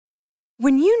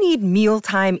When you need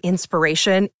mealtime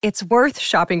inspiration, it's worth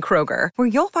shopping Kroger, where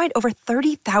you'll find over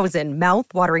 30,000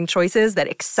 mouth-watering choices that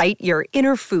excite your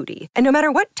inner foodie. And no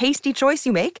matter what tasty choice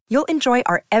you make, you'll enjoy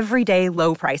our everyday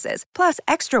low prices, plus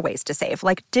extra ways to save,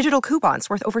 like digital coupons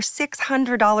worth over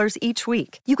 $600 each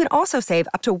week. You can also save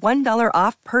up to $1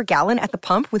 off per gallon at the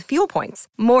pump with fuel points.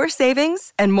 More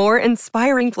savings and more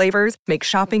inspiring flavors make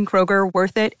shopping Kroger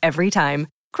worth it every time.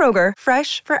 Kroger,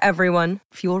 fresh for everyone.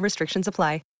 Fuel restrictions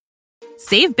apply.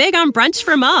 Save big on brunch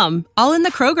for mom, all in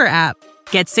the Kroger app.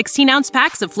 Get 16-ounce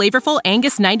packs of flavorful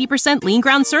Angus 90% lean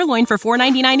ground sirloin for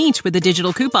 $4.99 each with a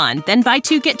digital coupon. Then buy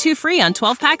 2, get 2 free on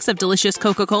 12 packs of delicious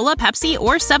Coca-Cola, Pepsi,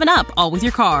 or 7-Up, all with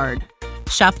your card.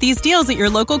 Shop these deals at your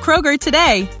local Kroger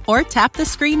today, or tap the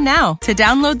screen now to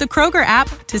download the Kroger app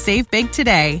to save big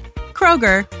today.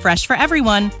 Kroger, fresh for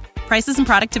everyone. Prices and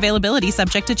product availability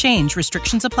subject to change.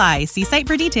 Restrictions apply. See site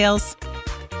for details.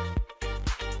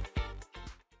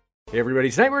 Hey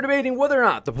everybody, tonight we're debating whether or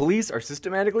not the police are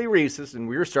systematically racist, and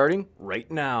we're starting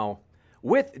right now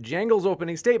with Jangles'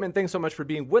 opening statement. Thanks so much for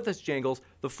being with us, Jangles.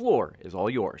 The floor is all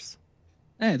yours.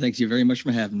 Hey, thanks you very much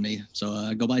for having me. So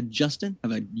I go by Justin. I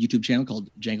have a YouTube channel called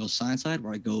Jangles Science Side,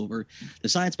 where I go over the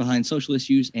science behind social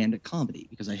issues and comedy,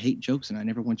 because I hate jokes and I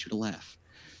never want you to laugh.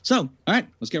 So, all right,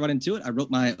 let's get right into it. I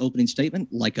wrote my opening statement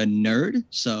like a nerd,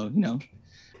 so,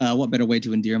 what better way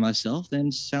to endear myself than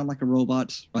sound like a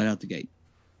robot right out the gate.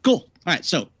 Cool. All right.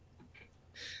 So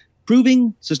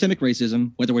proving systemic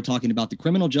racism, whether we're talking about the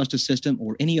criminal justice system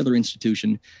or any other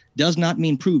institution, does not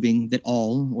mean proving that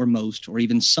all or most or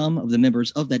even some of the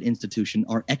members of that institution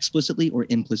are explicitly or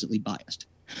implicitly biased.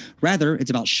 Rather,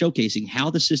 it's about showcasing how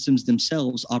the systems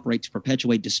themselves operate to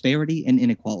perpetuate disparity and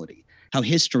inequality, how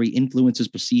history influences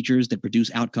procedures that produce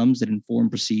outcomes that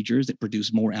inform procedures that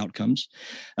produce more outcomes.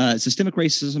 Systemic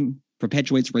racism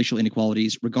perpetuates racial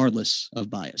inequalities regardless of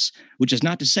bias, which is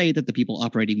not to say that the people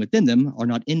operating within them are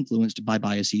not influenced by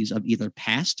biases of either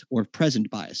past or present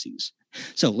biases.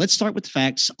 So let's start with the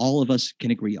facts all of us can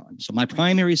agree on. So my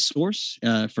primary source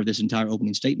for this entire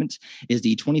opening statement is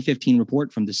the 2015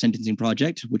 report from the Sentencing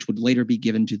Project, which would later be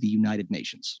given to the United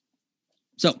Nations.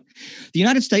 So, the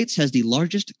United States has the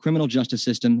largest criminal justice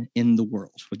system in the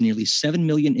world, with nearly 7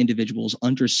 million individuals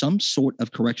under some sort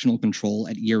of correctional control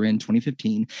at year-end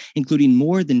 2015, including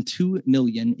more than 2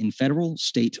 million in federal,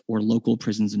 state, or local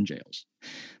prisons and jails.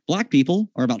 Black people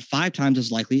are about 5 times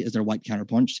as likely as their white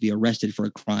counterparts to be arrested for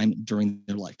a crime during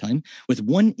their lifetime, with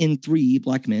 1 in 3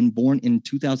 Black men born in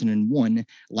 2001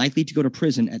 likely to go to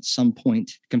prison at some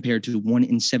point, compared to 1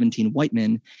 in 17 white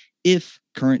men if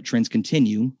current trends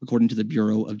continue, according to the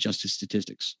Bureau of Justice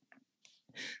Statistics.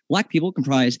 Black people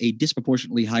comprise a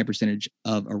disproportionately high percentage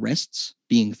of arrests,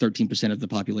 being 13% of the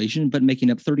population, but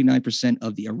making up 39%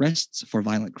 of the arrests for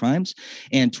violent crimes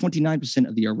and 29%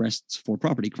 of the arrests for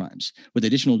property crimes, with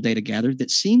additional data gathered that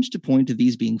seems to point to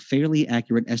these being fairly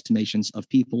accurate estimations of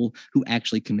people who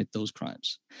actually commit those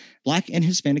crimes. Black and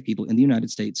Hispanic people in the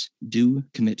United States do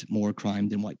commit more crime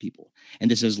than white people, and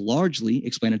this is largely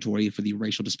explanatory for the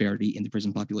racial disparity in the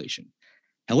prison population.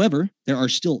 However, there are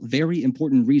still very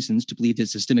important reasons to believe that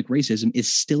systemic racism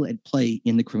is still at play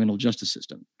in the criminal justice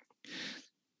system.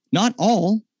 Not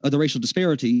all of the racial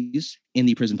disparities in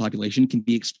the prison population can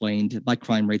be explained by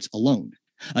crime rates alone.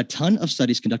 A ton of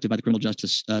studies conducted by the criminal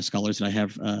justice scholars that I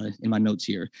have in my notes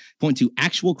here point to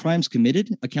actual crimes committed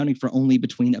accounting for only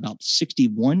between about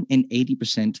 61 and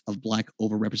 80% of Black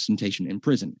overrepresentation in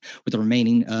prison, with the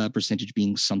remaining percentage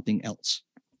being something else.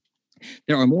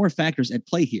 There are more factors at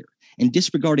play here, and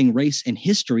disregarding race and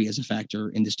history as a factor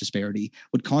in this disparity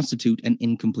would constitute an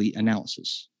incomplete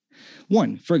analysis.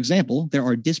 1, for example, there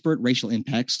are disparate racial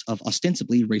impacts of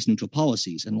ostensibly race-neutral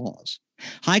policies and laws.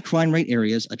 High crime rate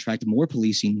areas attract more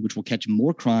policing, which will catch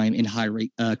more crime in high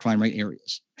crime rate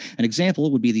areas. An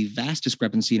example would be the vast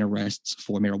discrepancy in arrests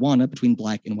for marijuana between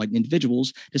Black and white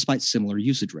individuals, despite similar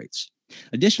usage rates.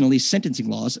 Additionally, sentencing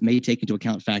laws may take into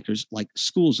account factors like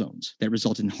school zones that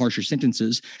result in harsher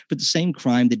sentences for the same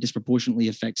crime that disproportionately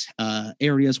affects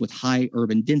areas with high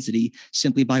urban density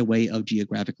simply by way of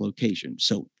geographic location.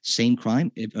 So same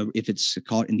crime, if it's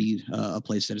caught in a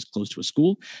place that is close to a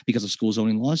school, because of school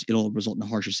zoning laws, it'll result in a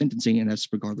harsher sentencing, and that's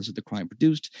regardless of the crime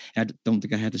produced. And I don't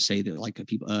think I have to say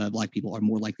that Black people are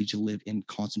more likely to live in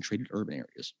concentrated urban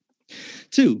areas.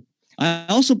 2, I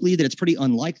also believe that it's pretty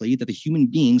unlikely that the human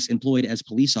beings employed as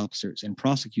police officers and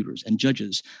prosecutors and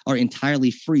judges are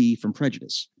entirely free from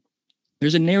prejudice.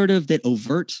 There's a narrative that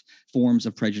overt forms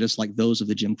of prejudice, like those of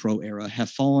the Jim Crow era, have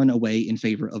fallen away in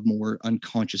favor of more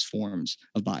unconscious forms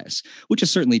of bias, which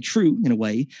is certainly true in a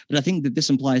way, but I think that this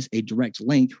implies a direct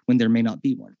link when there may not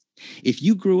be one. If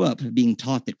you grew up being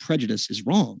taught that prejudice is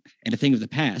wrong and a thing of the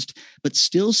past, but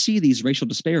still see these racial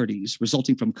disparities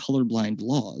resulting from colorblind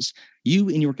laws, you,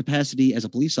 in your capacity as a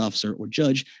police officer or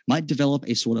judge, might develop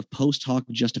a sort of post hoc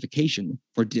justification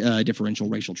for differential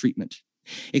racial treatment.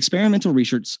 Experimental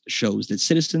research shows that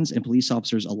citizens and police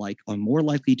officers alike are more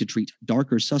likely to treat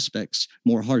darker suspects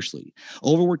more harshly.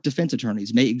 Overworked defense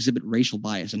attorneys may exhibit racial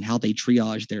bias in how they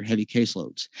triage their heavy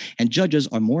caseloads, and judges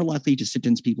are more likely to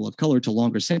sentence people of color to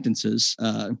longer sentences,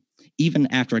 even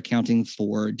after accounting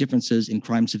for differences in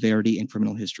crime severity and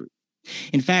criminal history.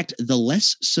 In fact, the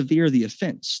less severe the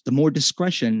offense, the more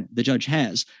discretion the judge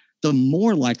has, the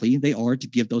more likely they are to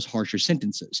give those harsher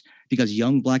sentences, because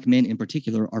young Black men in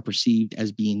particular are perceived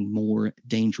as being more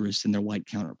dangerous than their white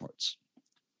counterparts.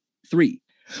 3,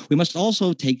 we must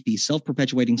also take the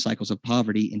self-perpetuating cycles of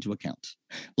poverty into account.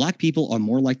 Black people are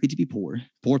more likely to be poor,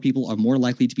 poor people are more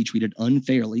likely to be treated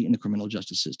unfairly in the criminal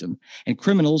justice system, and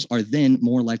criminals are then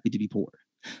more likely to be poor.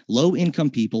 Low-income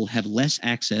people have less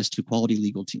access to quality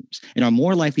legal teams and are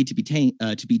more likely to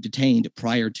be detained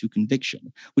prior to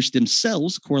conviction, which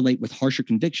themselves correlate with harsher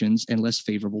convictions and less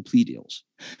favorable plea deals.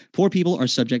 Poor people are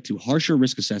subject to harsher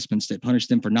risk assessments that punish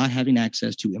them for not having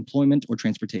access to employment or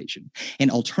transportation, and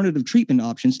alternative treatment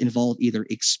options involve either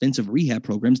expensive rehab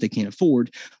programs they can't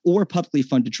afford or publicly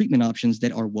funded treatment options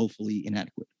that are woefully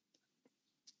inadequate.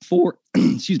 4,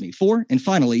 and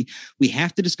finally, we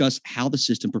have to discuss how the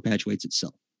system perpetuates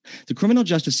itself. The criminal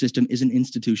justice system is an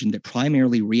institution that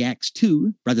primarily reacts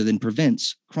to, rather than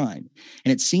prevents, crime,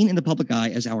 and it's seen in the public eye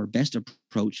as our best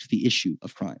approach to the issue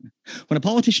of crime. When a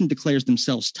politician declares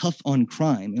themselves tough on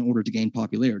crime in order to gain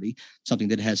popularity, something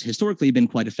that has historically been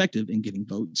quite effective in getting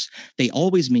votes, they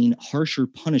always mean harsher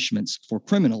punishments for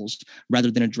criminals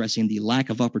rather than addressing the lack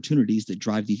of opportunities that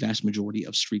drive the vast majority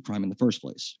of street crime in the first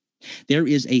place. There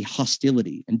is a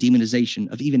hostility and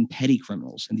demonization of even petty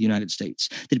criminals in the United States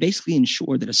that basically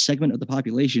ensure that a segment of the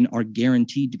population are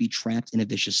guaranteed to be trapped in a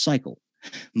vicious cycle.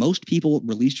 Most people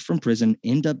released from prison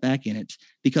end up back in it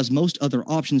because most other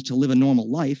options to live a normal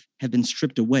life have been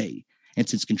stripped away. And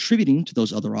since contributing to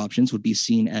those other options would be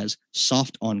seen as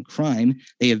soft on crime,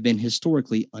 they have been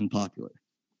historically unpopular.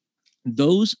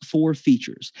 Those 4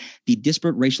 features, the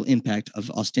disparate racial impact of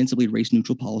ostensibly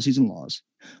race-neutral policies and laws,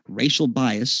 racial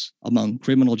bias among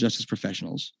criminal justice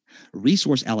professionals,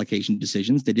 resource allocation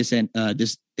decisions that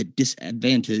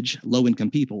disadvantage low-income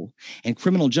people, and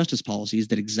criminal justice policies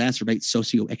that exacerbate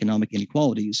socioeconomic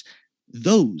inequalities,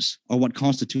 those are what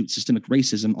constitute systemic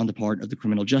racism on the part of the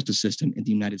criminal justice system in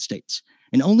the United States.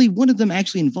 And only one of them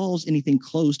actually involves anything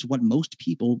close to what most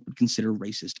people would consider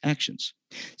racist actions.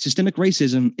 Systemic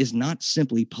racism is not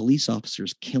simply police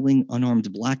officers killing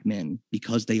unarmed Black men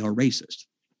because they are racist.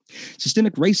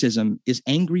 Systemic racism is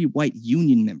angry white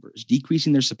union members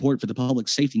decreasing their support for the public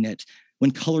safety net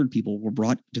when colored people were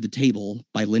brought to the table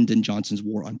by Lyndon Johnson's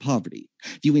war on poverty,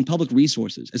 viewing public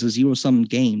resources as a zero-sum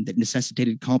game that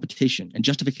necessitated competition and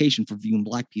justification for viewing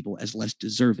Black people as less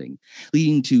deserving,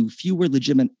 leading to fewer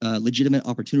legitimate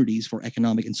opportunities for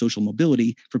economic and social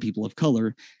mobility for people of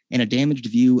color, and a damaged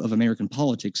view of American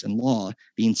politics and law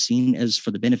being seen as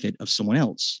for the benefit of someone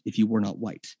else if you were not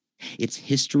white. It's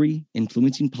history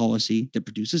influencing policy that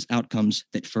produces outcomes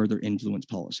that further influence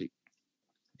policy.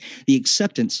 The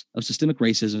acceptance of systemic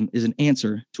racism is an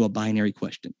answer to a binary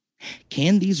question.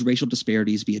 Can these racial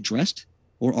disparities be addressed,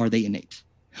 or are they innate?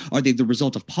 Are they the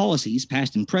result of policies,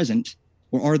 past and present,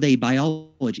 or are they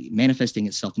biology manifesting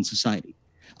itself in society?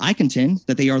 I contend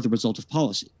that they are the result of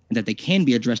policy and that they can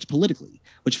be addressed politically,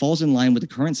 which falls in line with the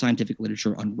current scientific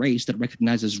literature on race that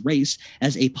recognizes race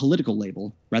as a political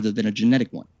label rather than a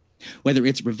genetic one. Whether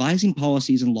it's revising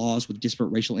policies and laws with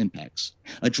disparate racial impacts,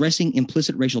 addressing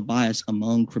implicit racial bias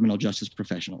among criminal justice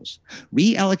professionals,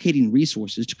 reallocating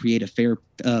resources to create a fair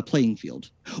playing field,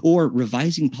 or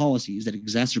revising policies that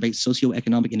exacerbate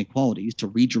socioeconomic inequalities to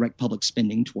redirect public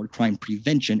spending toward crime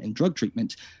prevention and drug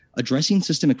treatment, addressing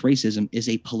systemic racism is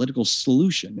a political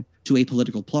solution to a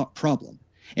political problem,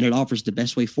 and it offers the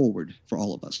best way forward for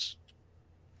all of us.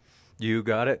 You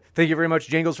got it. Thank you very much,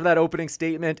 Jangles, for that opening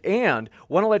statement. And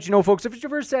want to let you know, folks, if it's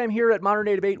your first time here at Modern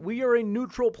Day Debate, we are a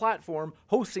neutral platform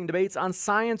hosting debates on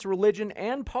science, religion,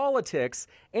 and politics.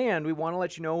 And we want to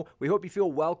let you know, we hope you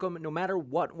feel welcome no matter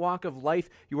what walk of life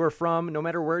you are from, no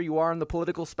matter where you are on the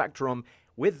political spectrum.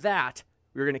 With that,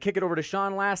 we're going to kick it over to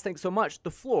Sean last. Thanks so much.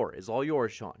 The floor is all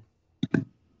yours, Sean.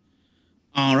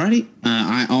 All righty.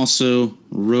 I also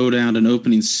wrote out an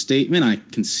opening statement. I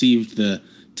conceived the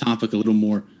topic a little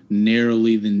more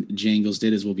narrowly than Jangles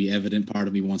did, as will be evident. Part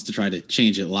of me wants to try to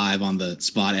change it live on the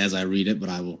spot as I read it, but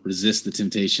I will resist the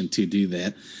temptation to do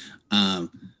that.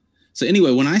 So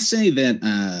anyway, when I say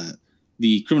that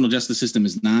the criminal justice system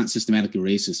is not systematically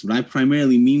racist. What I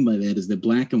primarily mean by that is that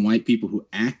black and white people who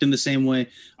act in the same way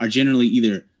are generally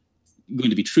either going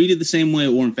to be treated the same way,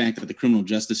 or in fact that the criminal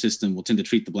justice system will tend to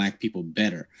treat the black people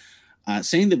better.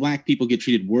 Saying that black people get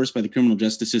treated worse by the criminal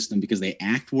justice system because they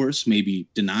act worse, maybe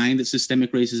denying that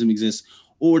systemic racism exists,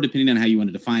 or depending on how you want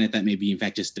to define it, that may be in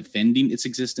fact just defending its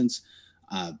existence.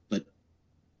 But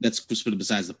that's sort of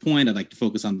besides the point. I'd like to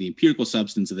focus on the empirical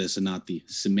substance of this and not the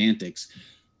semantics.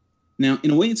 Now,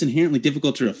 in a way, it's inherently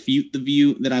difficult to refute the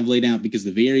view that I've laid out because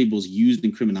the variables used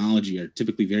in criminology are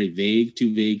typically very vague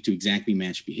to exactly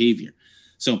match behavior.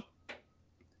 So,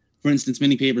 for instance,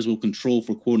 many papers will control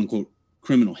for quote unquote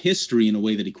criminal history in a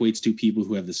way that equates to people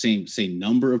who have the same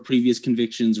number of previous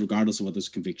convictions, regardless of what those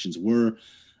convictions were.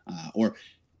 Or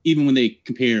even when they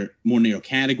compare more narrow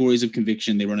categories of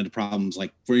conviction, they run into problems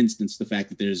like, for instance, the fact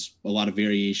that there's a lot of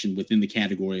variation within the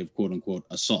category of quote unquote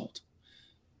assault.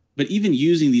 But even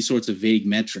using these sorts of vague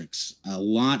metrics, a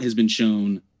lot has been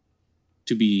shown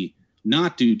to be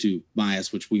not due to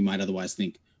bias, which we might otherwise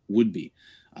think would be.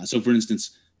 So, for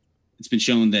instance, it's been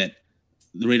shown that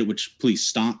the rate at which police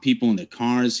stop people in their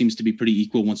cars seems to be pretty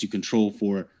equal once you control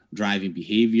for driving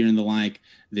behavior and the like,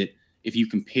 that if you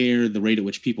compare the rate at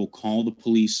which people call the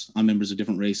police on members of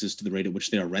different races to the rate at which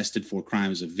they're arrested for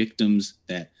crimes of victims,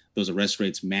 that those arrest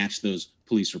rates match those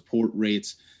police report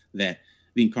rates, that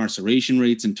the incarceration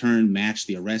rates in turn match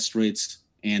the arrest rates,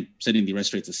 and setting the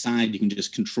arrest rates aside, you can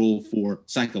just control for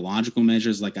psychological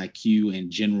measures like IQ and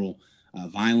general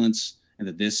violence, and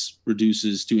that this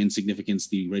reduces to insignificance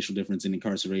the racial difference in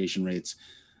incarceration rates.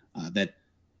 That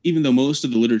even though most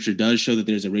of the literature does show that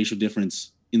there's a racial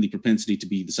difference in the propensity to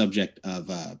be the subject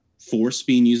of force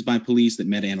being used by police, that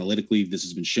meta-analytically this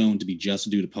has been shown to be just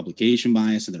due to publication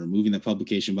bias, and that removing that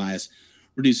publication bias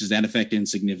reduces that effect in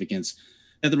significance.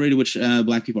 That the rate at which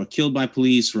black people are killed by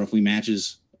police roughly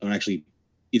matches, or actually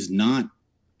is not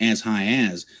as high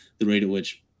as the rate at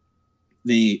which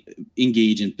they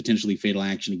engage in potentially fatal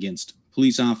action against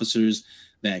police officers,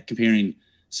 that comparing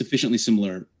sufficiently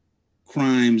similar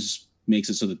crimes makes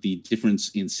it so that the difference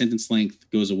in sentence length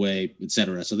goes away, et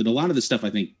cetera. So that a lot of the stuff, I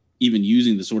think, even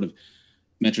using the sort of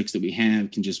metrics that we have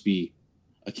can just be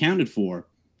accounted for.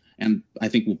 And I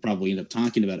think we'll probably end up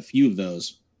talking about a few of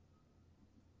those.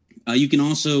 You can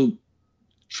also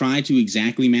try to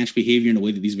exactly match behavior in a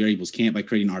way that these variables can't by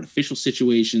creating artificial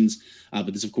situations.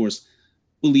 But this, of course,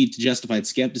 will lead to justified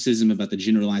skepticism about the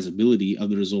generalizability of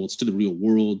the results to the real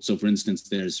world. So, for instance,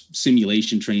 there's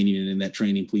simulation training, and in that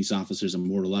training, police officers are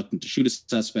more reluctant to shoot a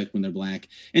suspect when they're black.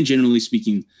 And generally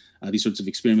speaking, these sorts of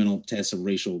experimental tests of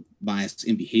racial bias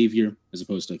in behavior, as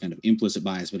opposed to kind of implicit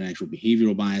bias, but an actual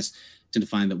behavioral bias, tend to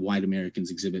find that white Americans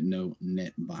exhibit no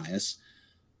net bias.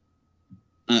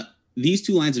 These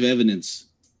two lines of evidence,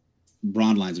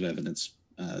 broad lines of evidence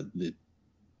that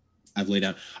I've laid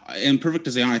out, imperfect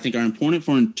as they are, I think are important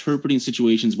for interpreting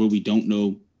situations where we don't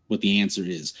know what the answer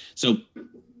is. So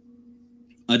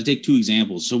to take two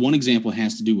examples. So one example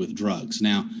has to do with drugs.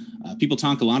 Now, people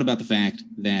talk a lot about the fact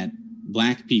that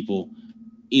black people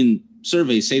in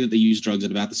surveys say that they use drugs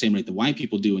at about the same rate that white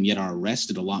people do, and yet are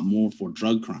arrested a lot more for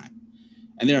drug crime.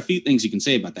 And there are a few things you can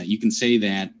say about that. You can say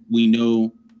that we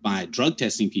know by drug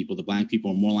testing people that black people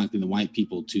are more likely than white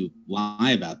people to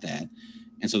lie about that,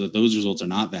 and so that those results are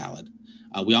not valid.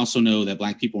 We also know that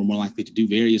black people are more likely to do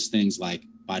various things like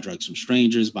buy drugs from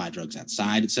strangers, buy drugs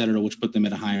outside, et cetera, which put them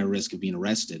at a higher risk of being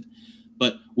arrested.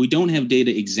 But we don't have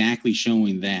data exactly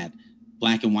showing that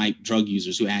black and white drug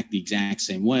users who act the exact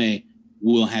same way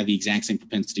will have the exact same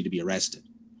propensity to be arrested.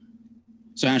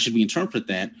 So how should we interpret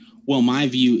that? Well, my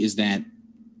view is that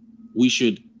we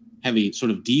should have a sort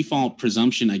of default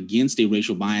presumption against a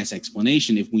racial bias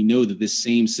explanation if we know that this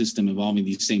same system involving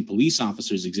these same police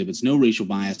officers exhibits no racial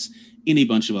bias in a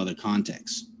bunch of other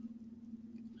contexts.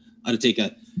 To take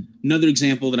another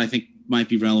example that I think might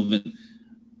be relevant,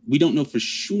 we don't know for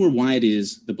sure why it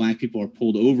is that black people are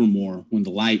pulled over more when the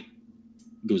light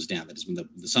goes down. That is, when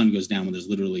the sun goes down, when there's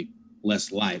literally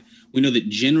less light. We know that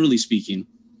generally speaking,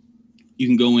 you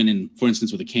can go in and, for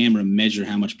instance, with a camera, measure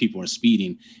how much people are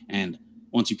speeding, and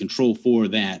once you control for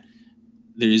that,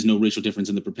 there is no racial difference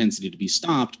in the propensity to be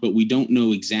stopped, but we don't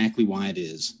know exactly why it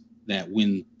is that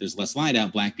when there's less light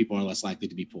out, black people are less likely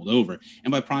to be pulled over.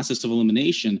 And by process of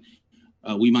elimination,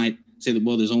 we might say that,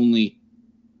 well, there's only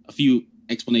a few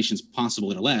explanations possible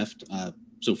that are left.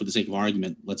 So for the sake of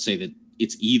argument, let's say that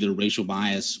it's either racial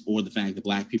bias or the fact that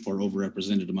black people are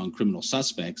overrepresented among criminal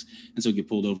suspects, and so get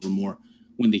pulled over more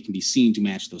when they can be seen to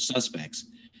match those suspects.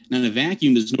 Now, in a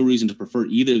vacuum, there's no reason to prefer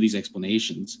either of these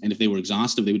explanations. And if they were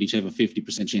exhaustive, they would each have a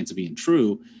 50% chance of being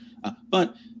true.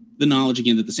 But the knowledge,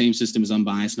 again, that the same system is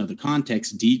unbiased in other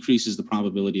contexts decreases the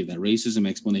probability of that racism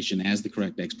explanation as the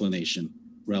correct explanation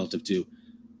relative to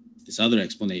this other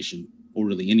explanation, or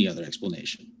really any other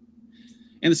explanation.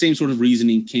 And the same sort of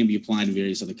reasoning can be applied in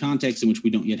various other contexts in which we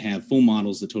don't yet have full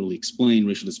models that totally explain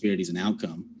racial disparities and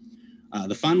outcome.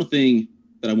 The final thing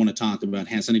that I want to talk about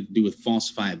has something to do with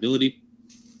falsifiability,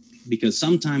 because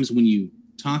sometimes when you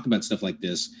talk about stuff like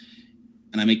this,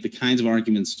 and I make the kinds of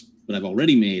arguments that I've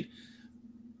already made,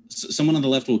 someone on the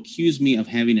left will accuse me of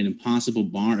having an impossible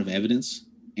bar of evidence.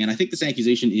 And I think this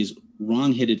accusation is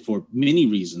wrong-headed for many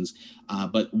reasons,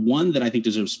 but one that I think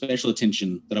deserves special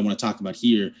attention that I want to talk about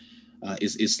here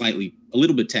is slightly a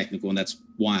little bit technical, and that's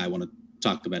why I want to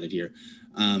talk about it here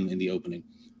in the opening.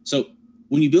 So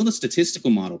when you build a statistical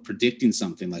model predicting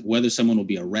something like whether someone will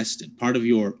be arrested, part of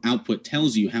your output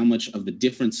tells you how much of the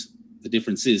difference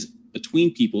is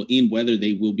between people in whether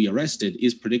they will be arrested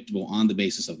is predictable on the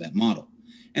basis of that model.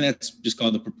 And that's just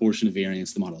called the proportion of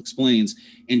variance the model explains.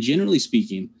 And generally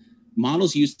speaking,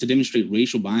 models used to demonstrate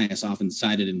racial bias, often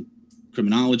cited in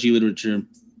criminology literature,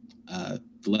 the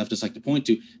leftists like to point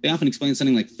to, they often explain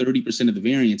something like 30% of the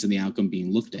variance in the outcome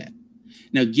being looked at.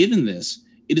 Now, given this,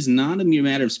 it is not a mere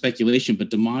matter of speculation, but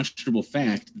demonstrable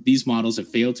fact that these models have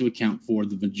failed to account for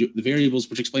the variables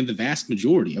which explain the vast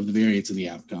majority of the variance in the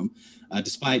outcome,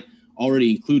 despite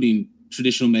already including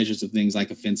traditional measures of things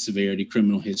like offense severity,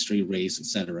 criminal history, race,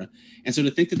 etc. And so to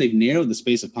think that they've narrowed the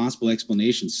space of possible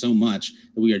explanations so much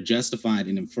that we are justified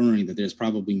in inferring that there's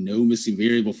probably no missing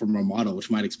variable from our model,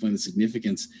 which might explain the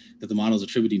significance that the model is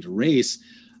attributing to race,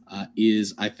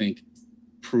 is, I think,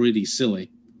 pretty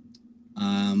silly.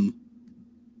 And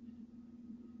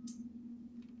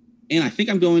I think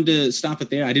I'm going to stop it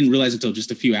there. I didn't realize until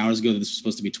just a few hours ago that this was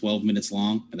supposed to be 12 minutes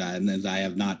long, and I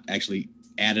have not actually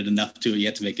added enough to it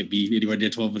yet to make it be anywhere near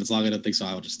 12 minutes long. I don't think so.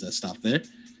 I'll just stop there.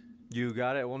 You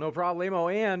got it. Well, no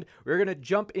problemo. And we're going to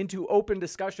jump into open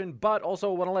discussion, but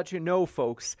also want to let you know,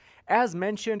 folks, as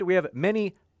mentioned, we have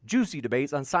many juicy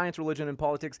debates on science, religion, and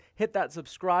politics. Hit that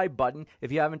subscribe button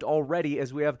if you haven't already,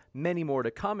 as we have many more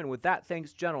to come. And with that,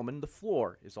 thanks, gentlemen. The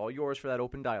floor is all yours for that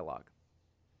open dialogue.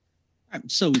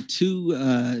 So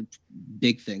two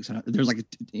big things. There's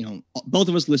both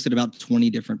of us listed about 20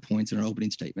 different points in our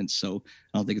opening statements. So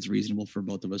I don't think it's reasonable for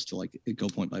both of us to go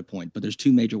point by point. But there's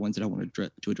two major ones that I want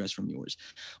to address from yours.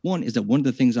 One is that one of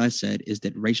the things I said is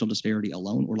that racial disparity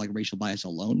alone, or racial bias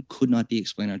alone, could not be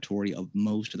explanatory of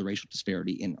most of the racial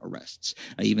disparity in arrests.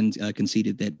 I even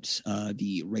conceded that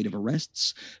the rate of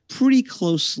arrests pretty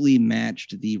closely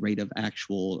matched the rate of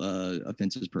actual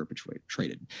offenses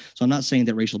perpetrated. So I'm not saying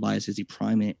that racial bias is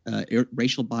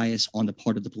racial bias on the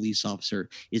part of the police officer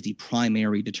is the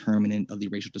primary determinant of the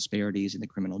racial disparities in the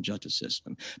criminal justice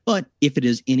system. But if it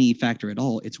is any factor at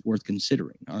all, it's worth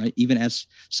considering. All right, even as,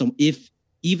 and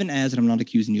I'm not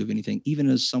accusing you of anything, even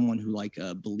as someone who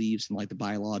believes in the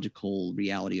biological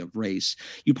reality of race,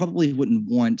 you probably wouldn't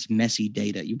want messy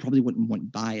data. You probably wouldn't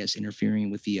want bias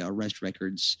interfering with the arrest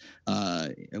records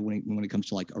when it comes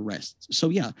to arrests. So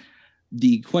yeah.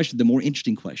 The more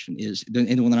interesting question is, and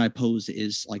the one that I pose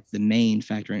is the main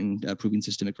factor in proving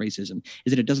systemic racism,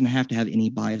 is that it doesn't have to have any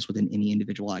bias within any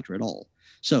individual actor at all.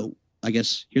 So I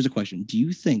guess here's a question. Do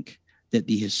you think that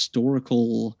the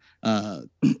historical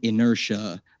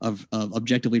inertia of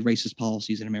objectively racist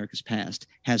policies in America's past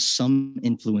has some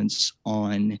influence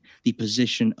on the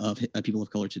position of people of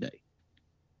color today?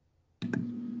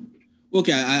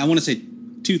 Okay, I want to say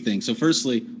two things. So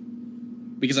firstly,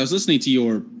 because I was listening to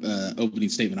your opening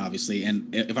statement, obviously,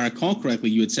 and if I recall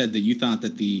correctly, you had said that you thought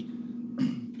that the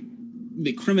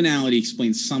criminality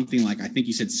explains something like, I think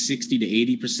you said 60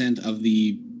 to 80% of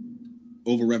the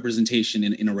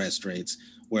overrepresentation in arrest rates,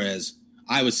 whereas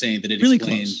I was saying that it really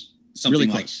explains something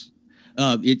really close.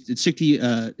 It's 60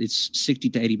 to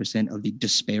 80% of the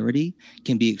disparity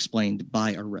can be explained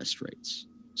by arrest rates.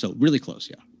 So really close,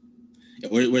 yeah.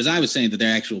 Whereas I was saying that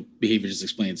their actual behavior just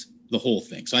explains the whole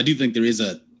thing. So I do think there is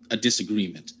a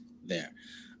disagreement there.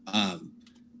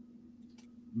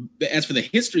 As for the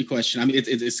history question, I mean,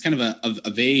 it's kind of a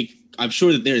vague. I'm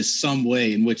sure that there is some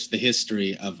way in which the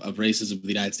history of racism in the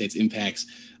United States impacts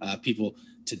people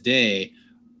today.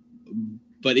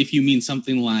 But if you mean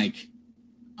something like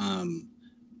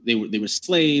they were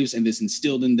slaves, and this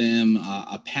instilled in them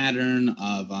a pattern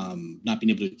of not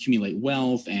being able to accumulate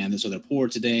wealth, and so they're poor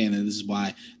today, and then this is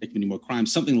why they're committing more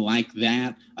crimes, something like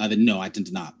that, then no, I tend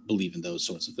to not believe in those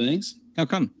sorts of things. How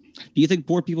come? Do you think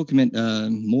poor people commit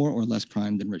more or less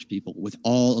crime than rich people, with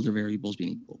all other variables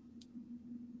being equal?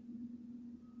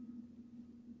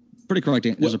 Pretty correct.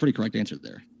 There's a pretty correct answer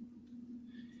there.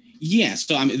 Yeah,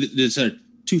 so I mean, there's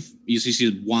you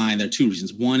see why. There are two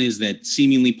reasons. One is that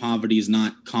seemingly poverty is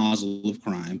not causal of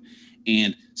crime.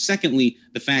 And secondly,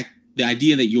 the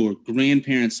idea that your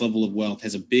grandparents' level of wealth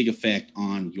has a big effect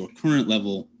on your current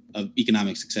level of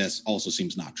economic success also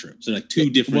seems not true. So like two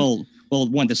different. Well,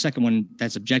 the second one,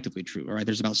 that's objectively true. All right.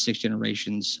 There's about 6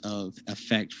 generations of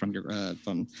effect from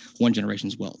from one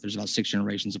generation's wealth. There's about 6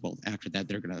 generations of wealth after that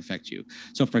that are going to affect you.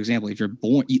 So, for example, if you're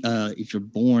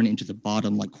born into the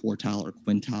bottom like quartile or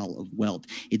quintile of wealth,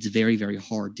 it's very, very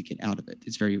hard to get out of it.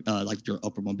 It's very like your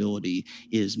upper mobility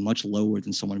is much lower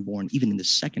than someone born even in the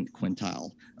second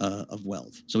quintile of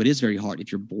wealth. So it is very hard.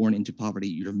 If you're born into poverty,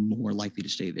 you're more likely to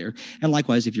stay there. And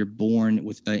likewise, if you're born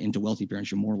with into wealthy parents,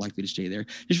 you're more likely to stay there,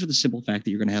 just for the simple fact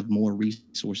that you're going to have more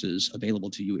resources available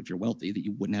to you if you're wealthy that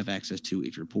you wouldn't have access to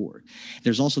if you're poor.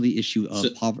 There's also the issue of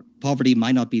poverty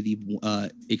might not be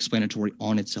the explanatory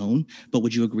on its own, but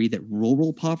would you agree that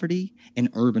rural poverty and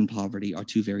urban poverty are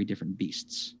two very different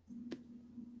beasts?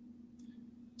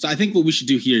 So I think what we should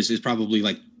do here is probably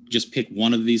like just pick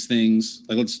one of these things.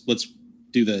 Like let's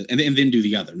do and then do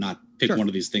the other, not pick one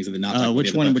of these things and then not.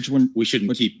 Which one? We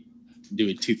shouldn't keep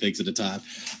doing two things at a time.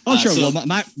 Oh, sure. So, well,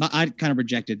 I kind of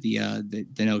rejected the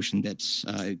notion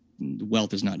that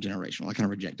wealth is not generational. I kind of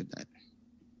rejected that.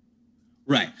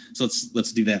 Right. So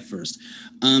let's do that first.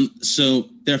 So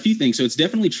there are a few things. So it's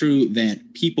definitely true that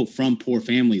people from poor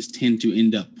families tend to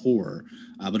end up poorer.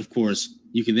 But of course,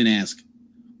 you can then ask,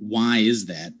 why is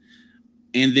that?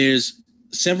 And there's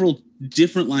several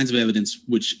different lines of evidence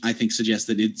which I think suggest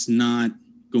that it's not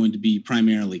going to be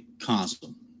primarily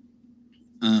causal.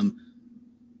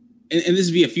 And this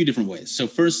would be a few different ways. So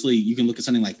firstly, you can look at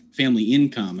something like family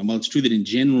income. And while it's true that in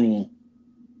general,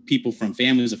 people from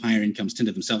families of higher incomes tend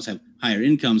to themselves have higher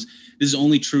incomes, this is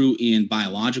only true in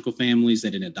biological families,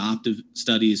 that in adoptive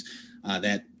studies,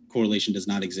 that correlation does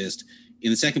not exist. In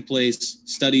the second place,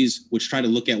 studies which try to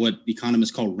look at what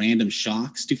economists call random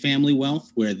shocks to family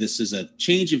wealth, where this is a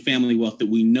change in family wealth that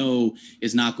we know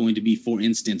is not going to be, for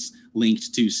instance,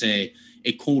 linked to, say,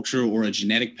 a culture or a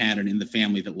genetic pattern in the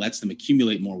family that lets them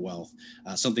accumulate more wealth,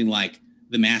 something like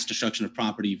the mass destruction of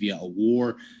property via a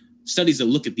war. Studies that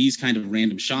look at these kind of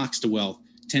random shocks to wealth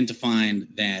tend to find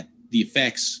that the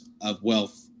effects of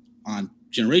wealth on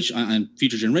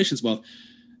future generations' wealth,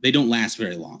 they don't last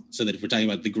very long. So that if we're talking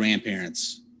about the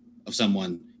grandparents of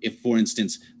someone, if, for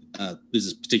instance, there's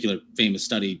this particular famous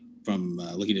study from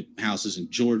looking at houses in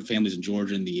families in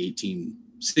Georgia in the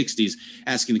 1860s,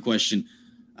 asking the question,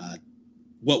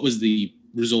 what was the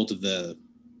result of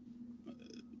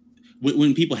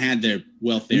when people had their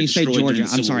wealth there? When you say Georgia,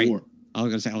 I'm sorry. War. I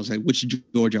was going to say, which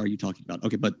Georgia are you talking about?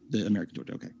 Okay, but the American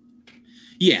Georgia, okay.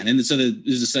 Yeah, and so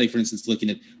there's a study, for instance, looking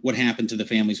at what happened to the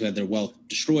families who had their wealth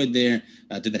destroyed there.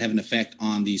 Did that have an effect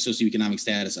on the socioeconomic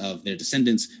status of their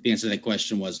descendants? The answer to that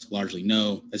question was largely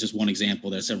no. That's just one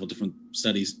example. There are several different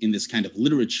studies in this kind of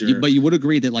literature. But you would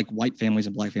agree that like white families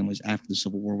and black families after the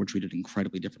Civil War were treated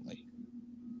incredibly differently.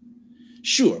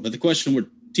 Sure, but the question we're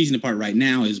teasing apart right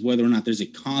now is whether or not there's a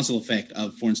causal effect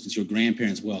of, for instance, your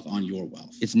grandparents' wealth on your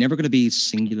wealth. It's never going to be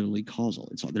singularly causal.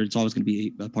 It's always going to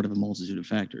be a part of a multitude of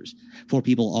factors. Poor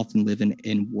people often live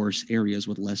in worse areas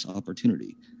with less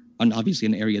opportunity. And obviously,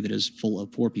 an area that is full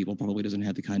of poor people probably doesn't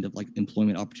have the kind of like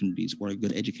employment opportunities or a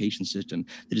good education system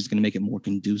that is going to make it more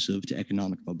conducive to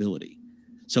economic mobility.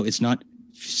 So it's not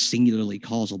singularly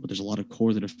causal, but there's a lot of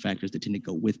correlative factors that tend to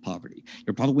go with poverty.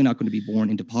 You're probably not going to be born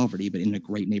into poverty, but in a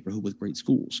great neighborhood with great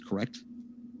schools, correct?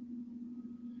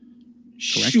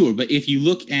 Sure, but if you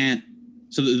look at,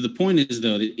 so the point is,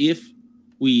 though, that if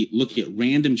we look at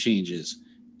random changes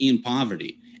in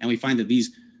poverty and we find that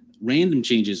these random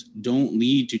changes don't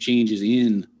lead to changes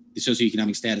in the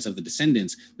socioeconomic status of the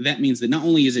descendants, that means that not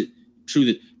only is it true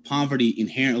that poverty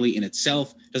inherently in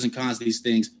itself doesn't cause these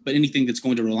things, but anything that's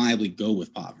going to reliably go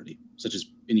with poverty, such as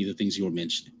any of the things you were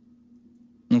mentioning.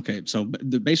 Okay, so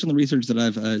based on the research that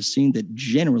I've seen, that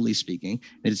generally speaking,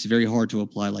 that it's very hard to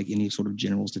apply like any sort of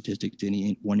general statistic to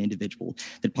any one individual,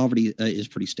 that poverty is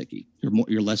pretty sticky.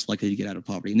 You're less likely to get out of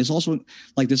poverty. And this also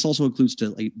includes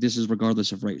this is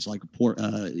regardless of race. Like poor,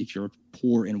 if you're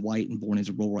poor and white and born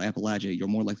into rural Appalachia, you're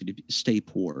more likely to stay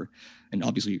poor. And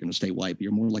obviously you're going to stay white, but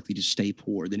you're more likely to stay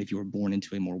poor than if you were born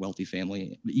into a more wealthy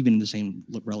family, even in the same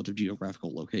relative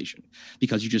geographical location,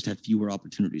 because you just have fewer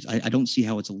opportunities. I don't see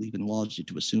how it's a leap in logic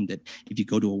to assume that if you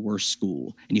go to a worse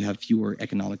school and you have fewer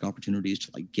economic opportunities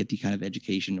to like get the kind of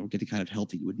education or get the kind of help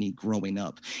that you would need growing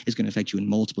up, is going to affect you in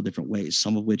multiple different ways,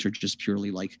 some of which are just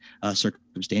purely like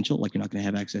circumstantial, like you're not going to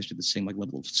have access to the same like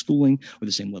level of schooling or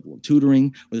the same level of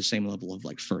tutoring or the same level of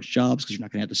like first jobs, because you're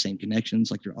not going to have the same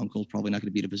connections. Like your uncle's probably not going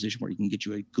to be in a position where he can get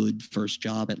you a good first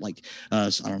job at like I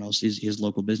don't know, his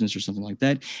local business or something like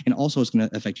that. And also it's going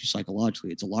to affect you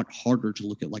psychologically. It's a lot harder to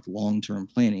look at like long-term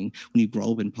planning when you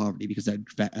grow up in poverty, because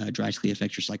that drastically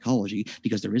affects your psychology,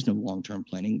 because there is no long-term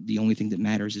planning. The only thing that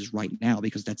matters is right now,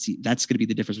 because that's going to be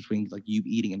the difference between like you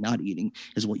eating and not eating,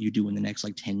 is what you do in the next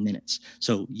like 10 minutes.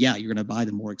 So yeah, you're going to buy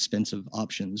the more expensive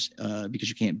options because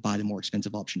you can't buy the more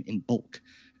expensive option in bulk.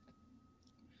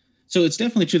 So it's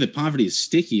definitely true that poverty is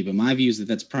sticky, but my view is that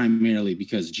that's primarily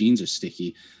because genes are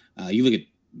sticky. You look at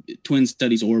twin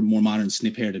studies or more modern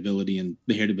SNP heritability, and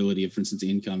the heritability of, for instance,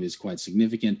 income is quite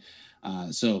significant.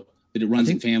 So that it runs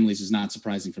in families is not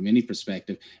surprising from any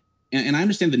perspective. And I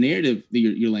understand the narrative that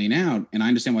you're laying out, and I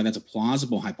understand why that's a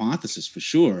plausible hypothesis for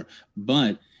sure.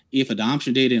 But if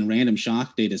adoption data and random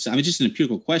shock data, I mean, just an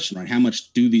empirical question, right? How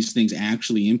much do these things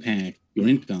actually impact your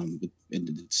income? And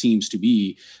it seems to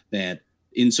be that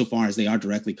insofar as they are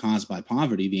directly caused by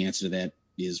poverty, the answer to that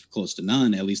is close to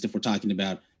none, at least if we're talking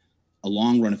about a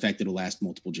long run effect that will last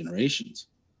multiple generations.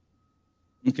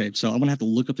 Okay, so I'm going to have to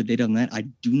look up the data on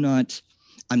that.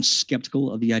 I'm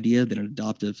skeptical of the idea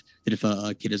that if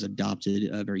a kid is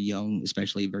adopted very young,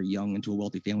 especially very young into a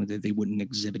wealthy family, that they wouldn't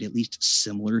exhibit at least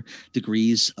similar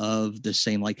degrees of the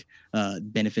same like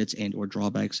benefits and or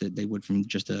drawbacks that they would from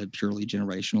just a purely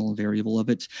generational variable of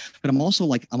it. But I'm also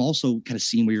kind of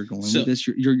seeing where you're going with this.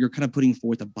 You're kind of putting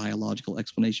forth a biological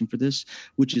explanation for this,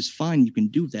 which is fine. You can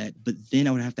do that, but then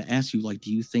I would have to ask you, like,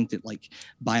 do you think that like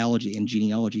biology and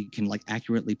genealogy can like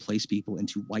accurately place people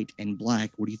into white and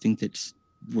black, or do you think that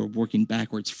we're working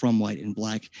backwards from white and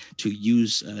black to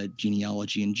use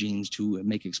genealogy and genes to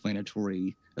make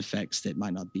explanatory effects that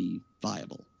might not be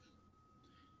viable?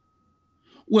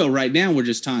 Well, right now we're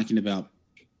just talking about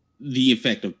the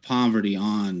effect of poverty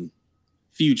on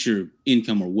future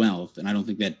income or wealth, and I don't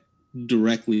think that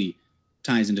directly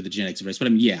ties into the genetics of race. But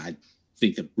I mean, yeah, I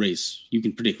think that race, you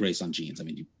can predict race on genes. I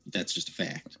mean, that's just a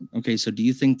fact. Okay, so do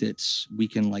you think that we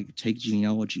can like take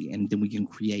genealogy and then we can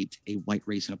create a white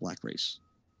race and a black race?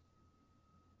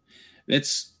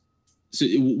 So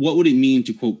what would it mean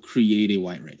to, quote, create a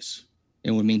white race?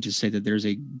 It would mean to say that there's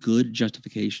a good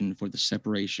justification for the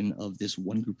separation of this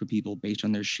one group of people based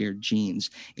on their shared genes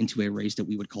into a race that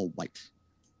we would call white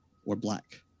or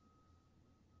black.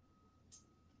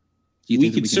 We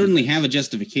could certainly have a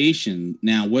justification.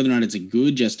 Now, whether or not it's a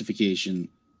good justification,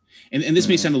 and this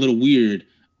may sound a little weird,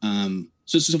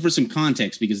 So for some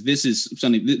context, because this is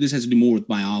something, this has to do more with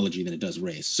biology than it does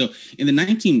race. So in the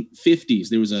 1950s,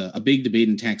 there was a big debate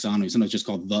in taxonomy, sometimes just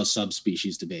called the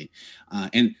subspecies debate.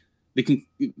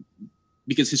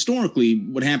 Because historically,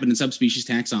 what happened in subspecies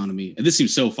taxonomy, and this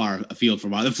seems so far afield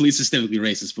from the police systemically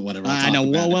racist, but whatever. I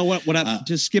know.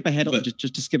 Just skip ahead.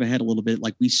 Just to skip ahead a little bit.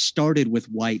 Like we started with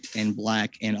white and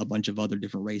black and a bunch of other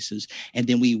different races, and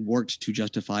then we worked to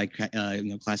justify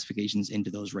classifications into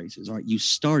those races. All right, you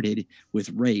started with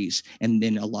race, and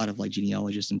then a lot of like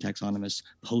genealogists and taxonomists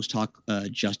post hoc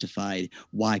justified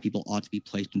why people ought to be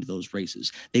placed into those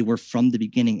races. They were from the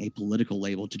beginning a political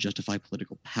label to justify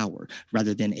political power,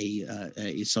 rather than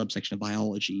a subsection of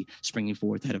biology springing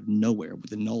forth out of nowhere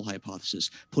with the null hypothesis,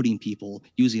 putting people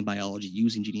using biology,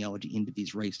 using genealogy into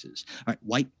these races. All right,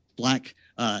 white, black,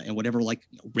 and whatever, like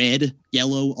red,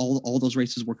 yellow, all those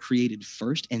races were created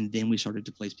first, and then we started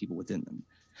to place people within them.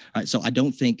 All right, so I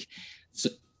don't think so.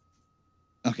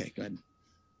 Okay, go ahead.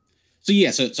 So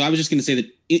yeah, so I was just going to say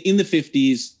that in the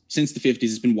 50s, since the 50s,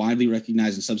 it's been widely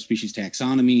recognized in subspecies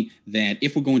taxonomy that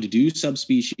if we're going to do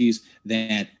subspecies,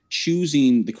 that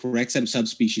choosing the correct set of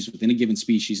subspecies within a given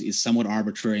species is somewhat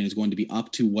arbitrary and is going to be up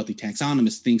to what the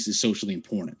taxonomist thinks is socially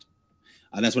important.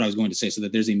 That's what I was going to say. So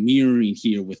that there's a mirroring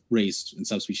here with race and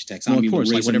subspecies taxonomy. Well, of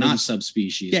course, race are not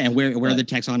subspecies. Yeah, and where are the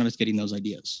taxonomists getting those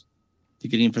ideas?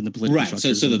 They're getting them from the political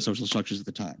structures and the social structures at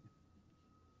the time.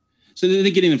 So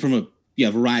they're getting them from a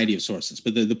variety of sources.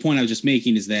 But the point I was just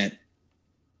making is that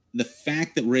the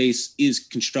fact that race is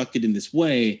constructed in this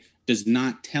way does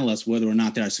not tell us whether or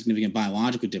not there are significant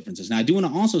biological differences. Now, I do want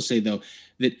to also say, though,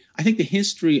 that I think the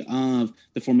history of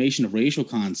the formation of racial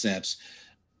concepts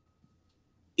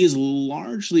is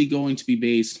largely going to be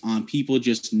based on people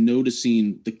just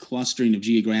noticing the clustering of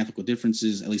geographical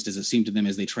differences, at least as it seemed to them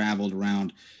as they traveled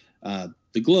around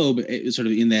the globe, sort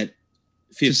of in that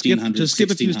 1500s, to skip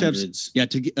a few 1600s. steps. Yeah,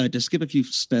 to skip a few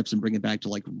steps and bring it back to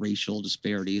like racial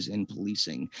disparities in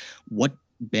policing. What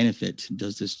benefit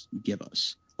does this give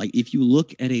us? Like, if you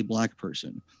look at a black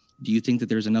person, do you think that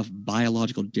there's enough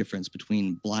biological difference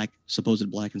between supposed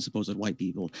black and supposed white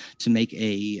people to make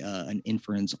an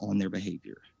inference on their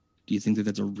behavior? Do you think that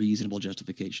that's a reasonable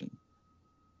justification?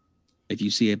 If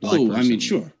you see a black person, I mean,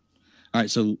 sure. All right,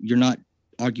 so you're not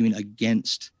arguing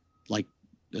against like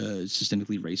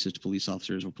systemically racist police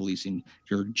officers or policing.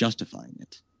 You're justifying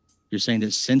it. You're saying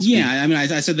that since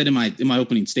I said that in my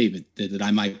opening statement that I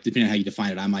might, depending on how you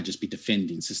define it, I might just be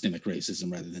defending systemic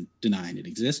racism rather than denying it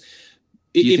exists.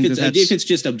 If it's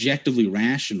just objectively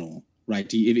rational, right?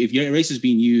 If your race is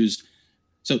being used,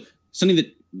 so something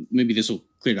that maybe this will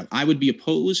clear it up. I would be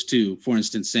opposed to, for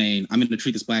instance, saying I'm going to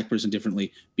treat this black person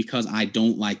differently because I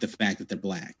don't like the fact that they're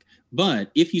black.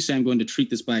 But if you say I'm going to treat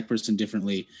this black person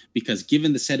differently because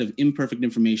given the set of imperfect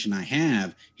information I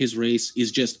have, his race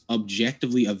is just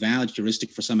objectively a valid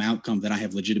heuristic for some outcome that I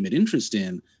have legitimate interest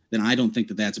in, then I don't think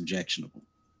that that's objectionable.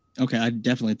 Okay, I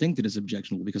definitely think that it's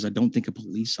objectionable because I don't think a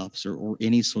police officer or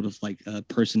any sort of like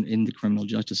person in the criminal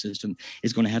justice system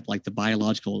is going to have like the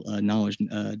biological knowledge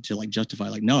to like justify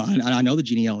like, no, I know the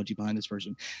genealogy behind this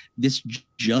person. This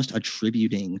just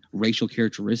attributing racial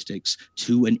characteristics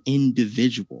to an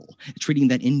individual, treating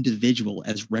that individual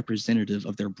as representative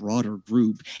of their broader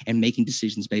group and making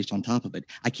decisions based on top of it.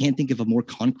 I can't think of a more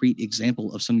concrete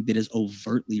example of something that is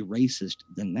overtly racist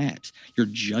than that. You're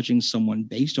judging someone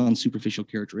based on superficial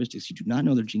characteristics. You do not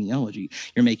know their genealogy.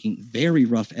 You're making very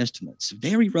rough estimates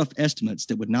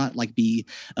that would not like be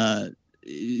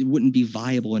it wouldn't be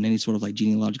viable in any sort of like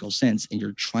genealogical sense, and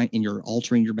you're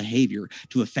altering your behavior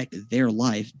to affect their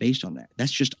life based on that.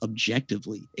 That's just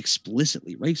objectively,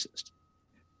 explicitly racist.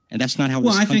 And that's not how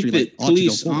this country, I think that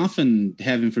police often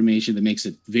have information that makes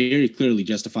it very clearly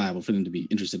justifiable for them to be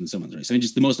interested in someone's race. I mean,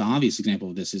 just the most obvious example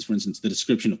of this is, for instance, the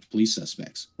description of police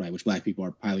suspects, right, which black people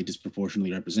are highly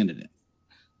disproportionately represented in.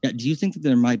 Yeah, do you think that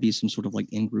there might be some sort of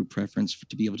like in-group preference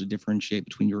to be able to differentiate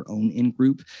between your own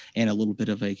in-group and a little bit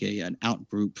of like an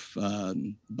out-group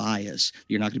bias?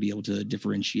 You're not going to be able to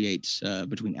differentiate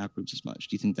between out-groups as much.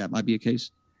 Do you think that might be a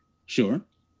case? Sure.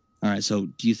 All right. So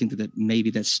do you think that maybe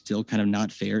that's still kind of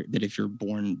not fair, that if you're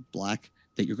born black,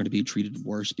 that you're going to be treated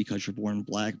worse because you're born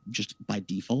black just by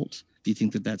default? Do you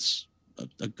think that that's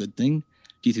a good thing?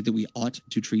 Do you think that we ought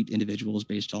to treat individuals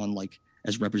based on like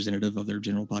as representative of their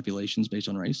general populations based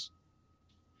on race?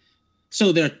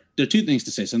 So there are two things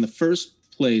to say. So in the first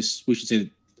place,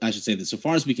 I should say that so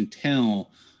far as we can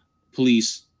tell,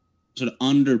 police sort of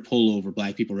under pull over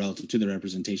black people relative to their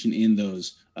representation in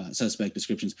those suspect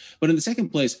descriptions. But in the second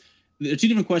place, there are two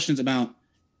different questions about,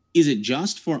 is it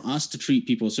just for us to treat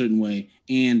people a certain way,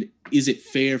 and is it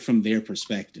fair from their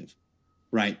perspective,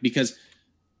 right? Because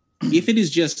if it is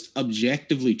just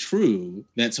objectively true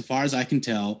that so far as I can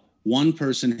tell, one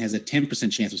person has a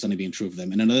 10% chance of something being true of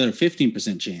them and another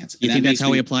 15% chance. Do you think that's how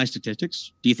we apply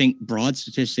statistics? Do you think broad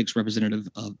statistics representative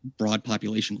of broad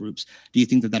population groups, do you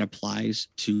think that applies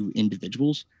to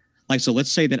individuals? Like, so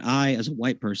let's say that I, as a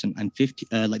white person, I'm 50,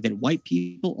 like that white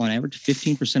people on average,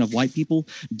 15% of white people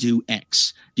do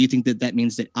X. Do you think that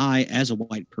means that I, as a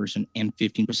white person, am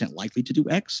 15% likely to do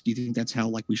X? Do you think that's how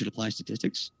like we should apply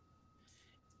statistics?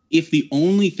 If the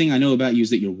only thing I know about you is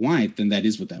that you're white, then that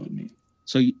is what that would mean.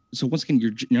 So once again,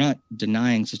 you're not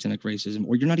denying systemic racism,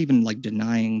 or you're not even like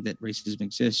denying that racism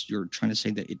exists. You're trying to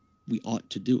say that we ought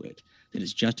to do it, that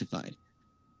it's justified.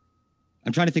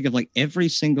 I'm trying to think of like every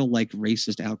single like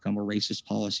racist outcome or racist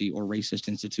policy or racist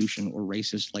institution or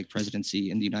racist like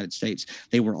presidency in the United States.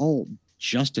 They were all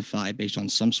justified based on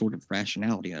some sort of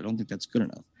rationality. I don't think that's good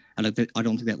enough. I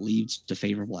don't think that leads to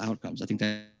favorable outcomes. I think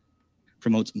that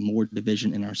promotes more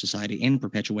division in our society and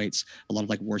perpetuates a lot of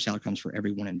like worse outcomes for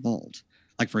everyone involved.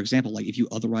 Like, for example, like if you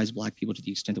otherize black people to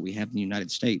the extent that we have in the United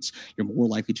States, you're more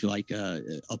likely to like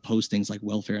oppose things like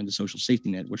welfare and the social safety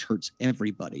net, which hurts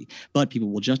everybody. But people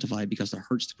will justify it because it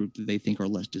hurts the group that they think are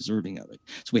less deserving of it.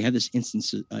 So we have this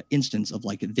instance of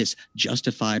like this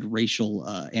justified racial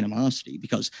animosity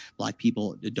because black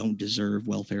people don't deserve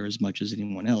welfare as much as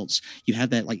anyone else. You have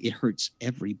that like it hurts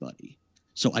everybody.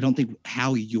 So I don't think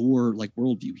how your like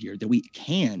worldview here that we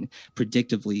can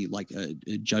predictively like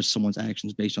judge someone's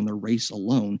actions based on their race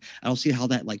alone. I don't see how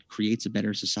that like creates a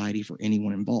better society for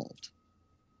anyone involved.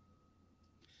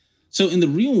 So in the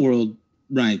real world,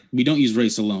 right, we don't use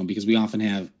race alone because we often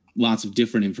have lots of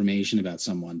different information about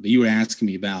someone. But you were asking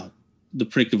me about the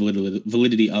predictive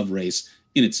validity of race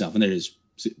in itself, and there is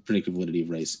predictive validity of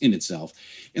race in itself.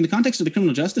 In the context of the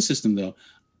criminal justice system, though,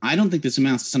 I don't think this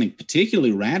amounts to something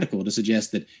particularly radical to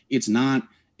suggest that it's not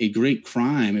a great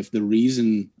crime if the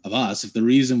reason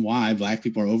why Black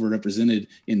people are overrepresented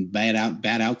in bad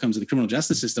outcomes of the criminal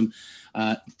justice system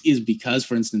is because,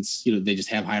 for instance, they just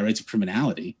have higher rates of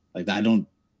criminality. Like, I didn't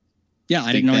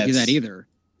argue that either.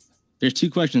 There's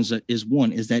two questions.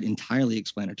 One, is that entirely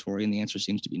explanatory? And the answer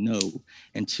seems to be no.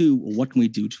 And two, what can we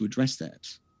do to address that?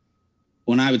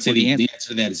 Well, and I would say the answer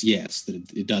to that is yes, that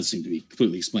it does seem to be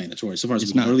completely explanatory. So far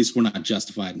as or at least we're not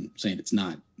justified in saying it's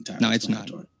not entirely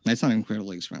explanatory. No, it's not. That's not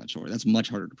incredibly explanatory. That's much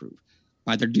harder to prove.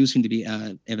 Right, there do seem to be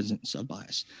evidence of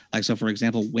bias. Like, so for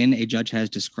example, when a judge has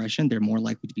discretion, they're more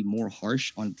likely to be more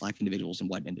harsh on Black individuals and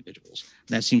white individuals.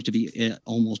 That seems to be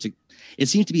it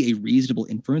seems to be a reasonable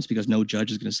inference, because no judge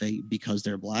is going to say because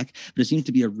they're Black, but it seems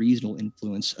to be a reasonable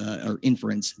influence or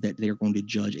inference that they are going to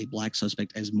judge a Black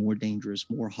suspect as more dangerous,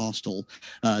 more hostile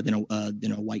than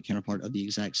a white counterpart of the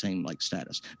exact same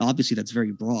status. Now, obviously, that's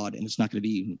very broad, and it's not going to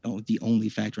be the only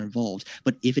factor involved.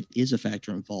 But if it is a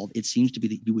factor involved, it seems to be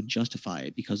that you would justify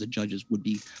it because the judges would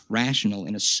be rational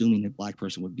in assuming a Black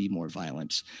person would be more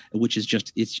violent, which is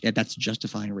that's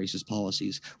justifying racist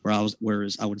policies.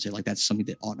 Whereas I would say that's something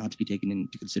that ought not to be taken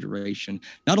into consideration.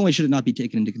 Not only should it not be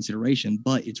taken into consideration,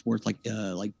 but it's worth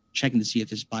checking to see if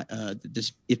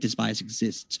this bias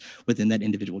exists within that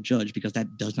individual judge, because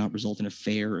that does not result in a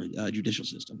fair judicial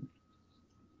system.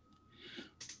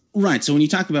 Right. So when you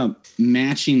talk about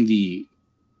matching the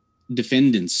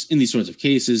defendants in these sorts of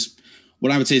cases,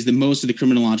 what I would say is that most of the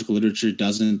criminological literature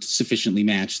doesn't sufficiently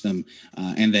match them,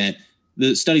 and that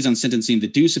the studies on sentencing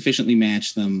that do sufficiently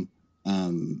match them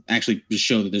actually just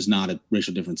show that there's not a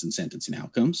racial difference in sentencing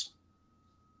outcomes.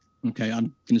 Okay,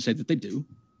 I'm going to say that they do.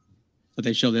 But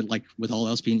they show that, with all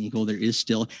else being equal, there is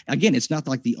still, again, it's not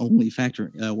the only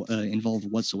factor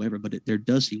involved whatsoever, but there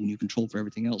does seem, when you control for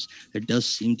everything else, there does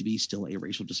seem to be still a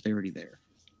racial disparity there.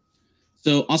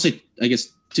 So I'll say, I guess,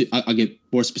 I'll get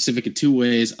more specific in two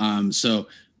ways. So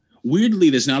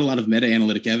weirdly, there's not a lot of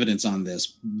meta-analytic evidence on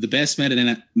this. The best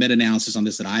meta-analysis on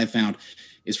this that I have found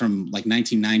is from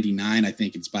 1999. I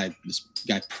think it's by this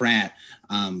guy Pratt.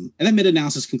 And that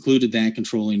meta-analysis concluded that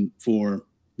controlling for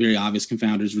very obvious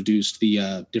confounders reduced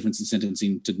the difference in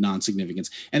sentencing to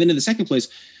non-significance. And then in the second place,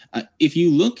 if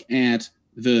you look at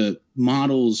the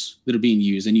models that are being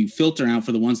used and you filter out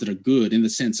for the ones that are good, in the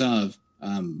sense of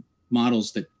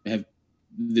models that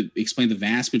explain the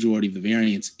vast majority of the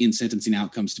variance in sentencing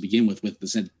outcomes to begin with the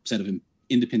set of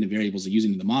independent variables they're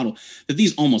using in the model, that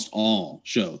these almost all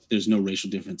show that there's no racial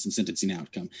difference in sentencing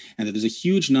outcome, and that there's a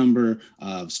huge number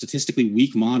of statistically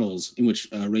weak models in which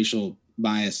racial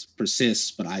bias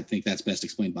persists, but I think that's best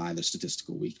explained by the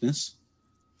statistical weakness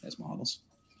as models.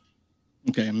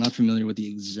 Okay, I'm not familiar with the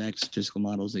exact statistical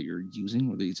models that you're using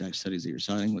or the exact studies that you're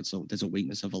citing. So there's a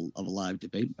weakness of a live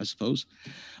debate, I suppose.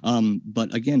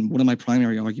 But again, one of my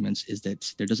primary arguments is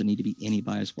that there doesn't need to be any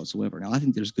bias whatsoever. Now, I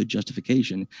think there's good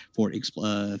justification for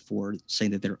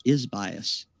saying that there is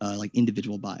bias,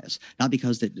 individual bias, not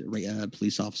because that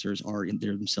police officers are in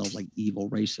there themselves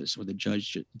evil racists, or the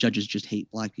judges just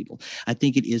hate Black people. I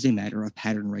think it is a matter of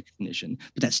pattern recognition,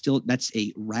 but that's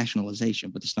a rationalization,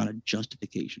 but it's not a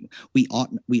justification.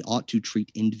 We ought to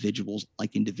treat individuals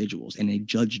like individuals, and a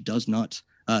judge does not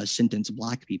sentence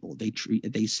Black people.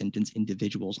 They sentence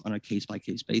individuals on a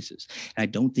case-by-case basis. And I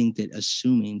don't think that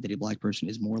assuming that a Black person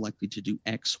is more likely to do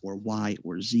X or Y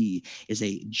or Z is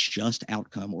a just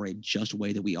outcome or a just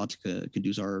way that we ought to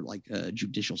conduce our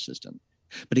judicial system.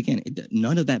 But again,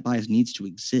 none of that bias needs to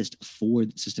exist for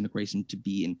systemic racism to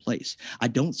be in place. I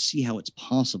don't see how it's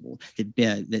possible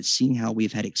that seeing how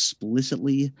we've had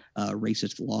explicitly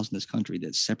racist laws in this country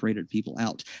that separated people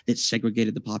out, that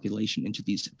segregated the population into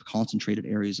these concentrated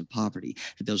areas of poverty,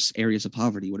 that those areas of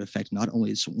poverty would affect not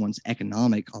only one's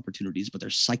economic opportunities, but their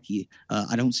psyche.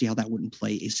 I don't see how that wouldn't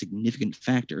play a significant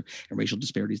factor in racial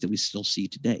disparities that we still see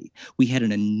today. We had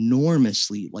an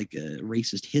enormously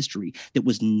racist history that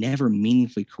was never meaningfully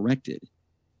corrected,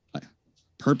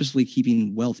 purposely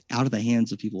keeping wealth out of the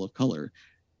hands of people of color,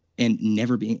 and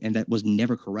that was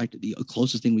never corrected. The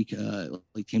closest thing we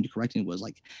came to correcting was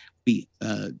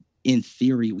in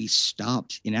theory, we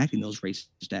stopped enacting those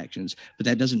racist actions, but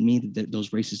that doesn't mean that those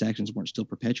racist actions weren't still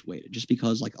perpetuated. Just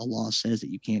because a law says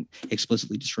that you can't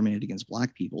explicitly discriminate against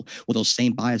Black people, well, those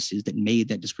same biases that made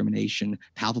that discrimination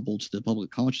palpable to the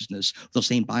public consciousness, those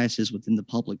same biases within the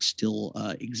public still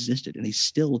existed, and they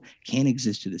still can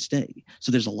exist to this day.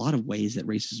 So there's a lot of ways that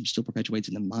racism still perpetuates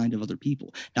in the mind of other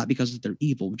people, not because they're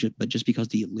evil, but just because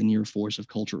the linear force of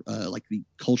culture, the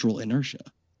cultural inertia.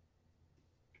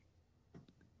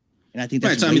 And I think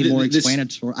that's more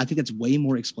explanatory. I think that's way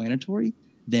more explanatory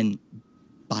than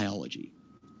biology.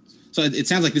 So it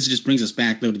sounds like this just brings us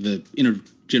back, though, to the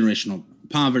intergenerational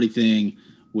poverty thing,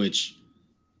 which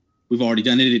we've already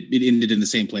done. It ended in the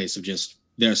same place of just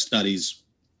their studies,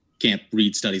 can't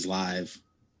read studies live.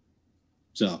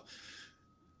 So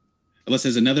unless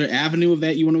there's another avenue of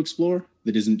that you want to explore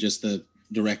that isn't just the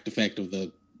direct effect of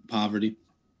the poverty.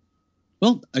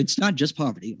 Well, it's not just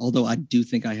poverty, although I do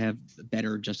think I have a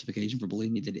better justification for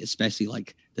believing that, especially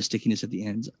like the stickiness at the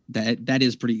ends. That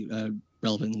is pretty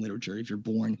relevant in literature. If you're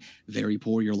born very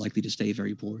poor, you're likely to stay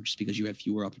very poor just because you have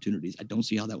fewer opportunities. I don't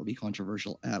see how that would be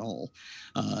controversial at all.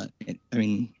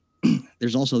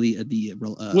 There's also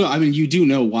well, I mean, you do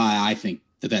know why I think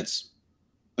that's.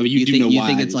 I mean, you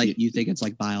think it's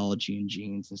like biology and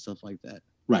genes and stuff like that.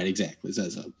 Right. Exactly.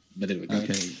 So, but anyway,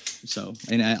 okay. So,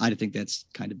 and I think that's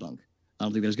kind of bunk. I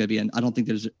don't think there's going to be I don't think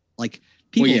there's like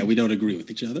people. Well, yeah, we don't agree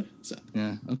with each other. So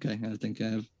yeah, okay. I think I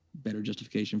have better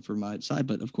justification for my side,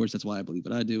 but of course that's why I believe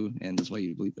what I do, and that's why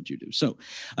you believe what you do. So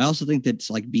I also think that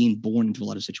like being born into a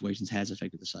lot of situations has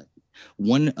affected the psyche.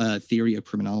 One theory of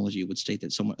criminology would state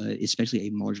that someone, especially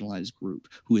a marginalized group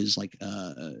who is like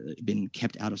been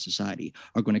kept out of society,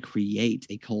 are going to create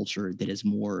a culture that is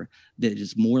more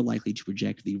likely to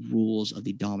reject the rules of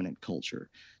the dominant culture.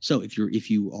 So if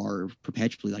you are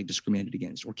perpetually like discriminated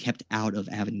against or kept out of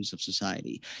avenues of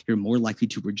society, you're more likely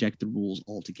to reject the rules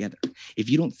altogether.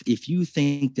 If you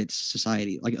think that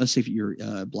society, like let's say if you're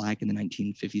black in the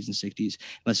 1950s and 60s,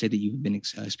 let's say that you've been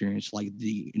experienced like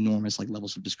the enormous like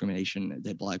levels of discrimination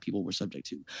that black people were subject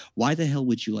to, why the hell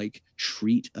would you like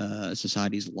treat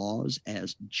society's laws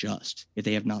as just if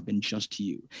they have not been just to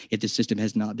you? If the system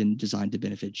has not been designed to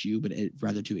benefit you, but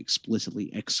rather to explicitly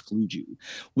exclude you,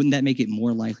 wouldn't that make it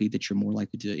more likely that you're more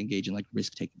likely to engage in like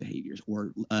risk-taking behaviors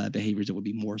or behaviors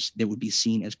that would be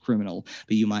seen as criminal,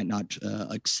 but you might not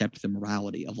accept the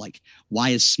morality of like, why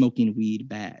is smoking weed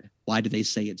bad? Why do they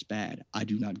say it's bad? I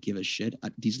do not give a shit.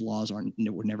 These laws were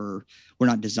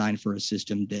not designed for a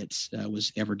system that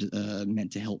was ever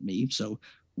meant to help me. So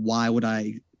why would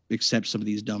I accept some of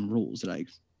these dumb rules that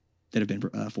have been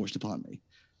forced upon me?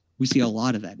 We see a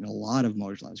lot of that in a lot of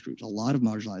marginalized groups. A lot of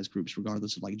marginalized groups,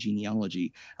 regardless of like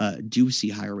genealogy, do see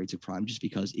higher rates of crime just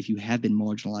because if you have been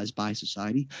marginalized by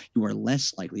society, you are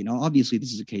less likely. Now, obviously,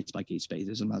 this is a case-by-case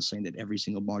basis. I'm not saying that every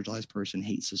single marginalized person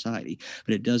hates society,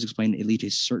 but it does explain at least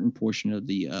a certain portion of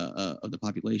the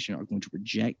population are going to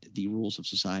reject the rules of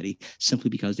society simply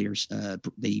because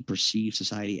they perceive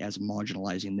society as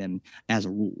marginalizing them as a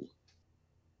rule.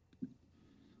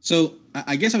 So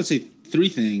I guess I would say three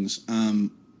things.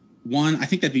 One, I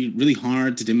think that'd be really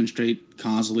hard to demonstrate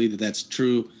causally that that's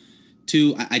true.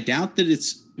 Two, I doubt that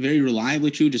it's very reliably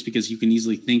true just because you can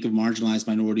easily think of marginalized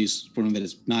minorities for them that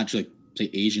is not just like, say,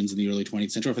 Asians in the early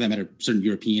 20th century, or for that matter, certain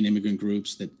European immigrant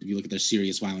groups that if you look at their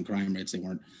serious violent crime rates, they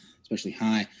weren't especially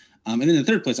high. And then in the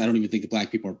third place, I don't even think that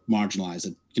black people are marginalized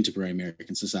in contemporary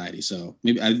American society. So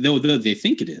maybe, though they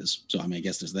think it is. So I mean, I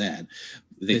guess there's that.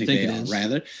 They think they are,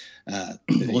 rather.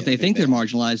 Well, if they think they're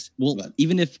marginalized,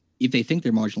 even if they think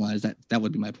they're marginalized, that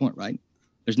would be my point, right?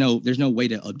 There's no way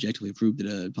to objectively prove that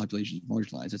a population is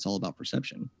marginalized. It's all about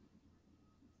perception.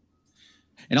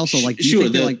 And also, like,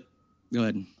 go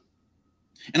ahead.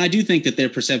 And I do think that their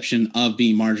perception of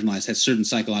being marginalized has certain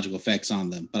psychological effects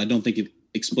on them, but I don't think it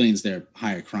explains their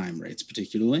higher crime rates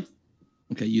particularly.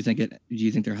 Okay, do you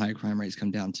think their higher crime rates come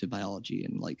down to biology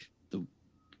and like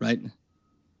right?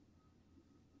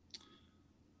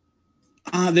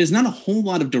 There's not a whole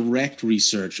lot of direct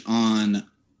research on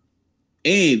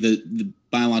the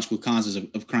biological causes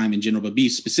of crime in general, but B,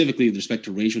 specifically with respect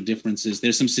to racial differences.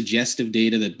 There's some suggestive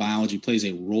data that biology plays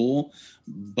a role,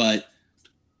 but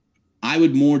I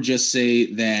would more just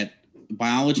say that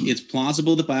it's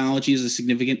plausible that biology is a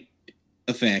significant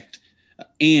effect,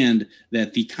 and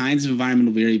that the kinds of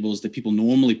environmental variables that people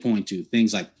normally point to,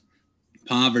 things like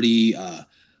poverty,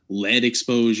 lead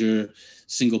exposure,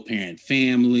 single parent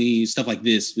families, stuff like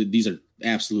this, these are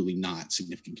absolutely not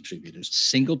significant contributors.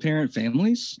 Single parent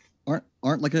families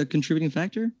aren't like a contributing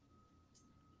factor?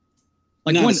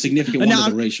 Like not a significant one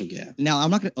of the racial gap. Now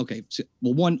I'm not gonna. Okay, so,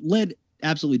 well, one, lead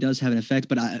absolutely does have an effect,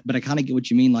 but I kind of get what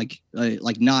you mean. Like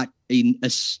not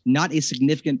a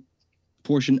significant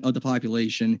portion of the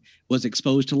population was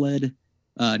exposed to lead.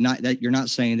 Not that you're not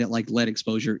saying that like lead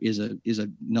exposure is a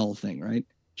null thing, right?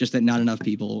 Just that not enough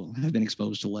people have been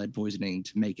exposed to lead poisoning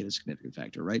to make it a significant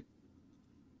factor, right?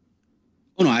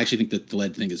 Oh no, I actually think that the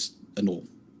lead thing is a null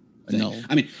thing. Null.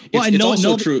 I mean, it's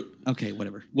also true. Okay,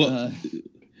 whatever. Well,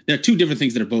 there are two different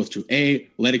things that are both true. A,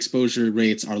 lead exposure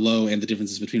rates are low and the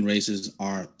differences between races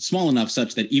are small enough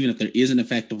such that even if there is an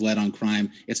effect of lead on crime,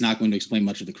 it's not going to explain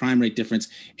much of the crime rate difference.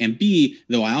 And B,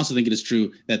 though I also think it is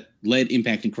true that lead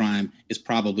impacting crime is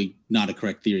probably not a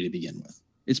correct theory to begin with.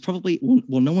 It's probably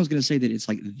well, no one's going to say that it's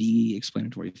like the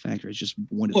explanatory factor. It's just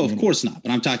one of Well, many. of course not.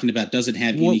 But I'm talking about, does it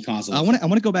have any causal? I want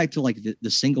to go back to like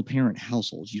the single parent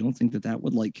households. You don't think that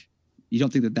would you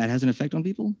don't think that has an effect on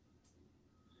people?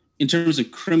 In terms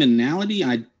of criminality,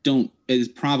 I don't.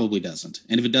 It probably doesn't.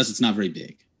 And if it does, it's not very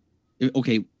big.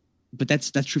 Okay, but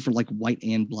that's true for like white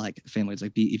and black families.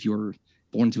 Like if you're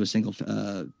born into a single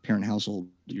parent household,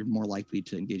 you're more likely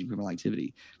to engage in criminal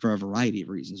activity for a variety of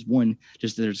reasons. One,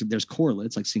 just there's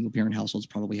correlates, like single parent households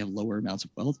probably have lower amounts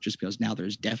of wealth just because now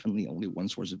there's definitely only one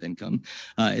source of income.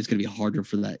 It's going to be harder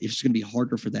for that. It's going to be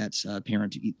harder for that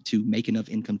parent to make enough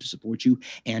income to support you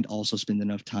and also spend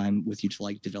enough time with you to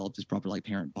like develop this proper like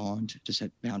parent bond to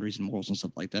set boundaries and morals and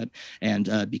stuff like that.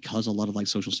 And because a lot of like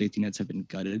social safety nets have been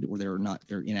gutted or they're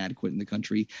inadequate in the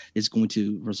country, it's going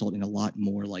to result in a lot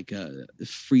more like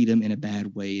freedom in a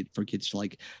bad way for kids to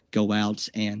like go out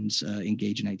and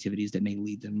engage in activities that may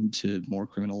lead them to more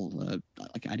criminal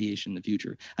like ideation in the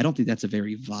future. I don't think that's a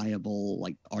very viable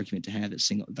like argument to have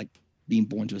that being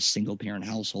born to a single parent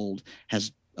household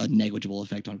has a negligible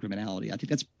effect on criminality. I think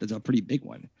that's a pretty big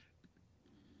one.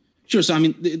 Sure. So I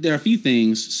mean, there are a few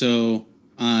things. So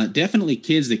definitely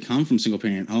kids that come from single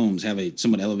parent homes have a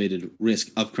somewhat elevated risk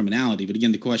of criminality. But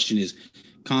again, the question is,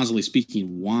 causally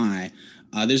speaking, why?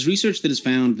 There's research that has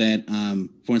found that,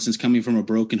 for instance, coming from a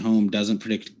broken home doesn't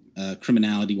predict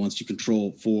criminality once you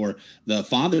control for the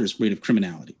father's rate of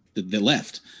criminality, the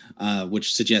left,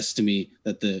 which suggests to me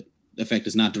that the effect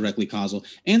is not directly causal.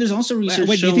 And there's also research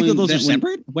Wait, showing do you think those that are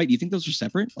separate? Wait, do you think those are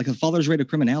separate? Like a father's rate of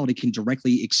criminality can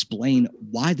directly explain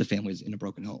why the family is in a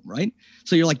broken home, right?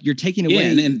 So you're taking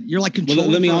away, you're like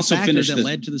controlling let me for also a factor finish that the,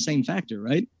 led to the same factor,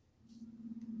 right?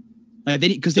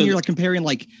 Because then you're like comparing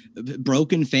like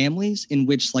broken families in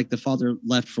which like the father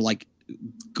left for like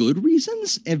good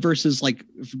reasons and versus like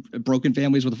broken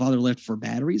families where the father left for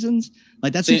bad reasons.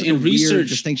 Like that seems like a weird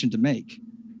distinction to make.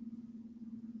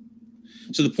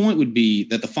 So the point would be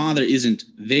that the father isn't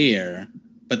there,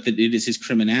 but that it is his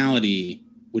criminality,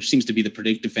 which seems to be the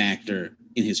predictive factor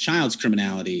in his child's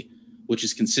criminality, which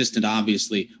is consistent,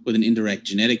 obviously, with an indirect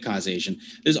genetic causation.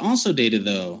 There's also data,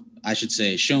 though, I should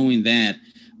say, showing that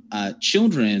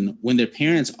children, when their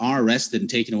parents are arrested and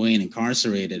taken away and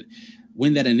incarcerated,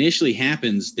 when that initially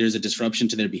happens, there's a disruption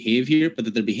to their behavior, but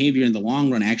that their behavior in the long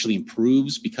run actually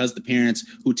improves because the parents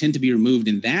who tend to be removed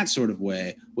in that sort of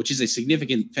way, which is a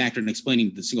significant factor in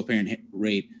explaining the single parent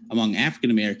rate among African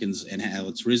Americans and how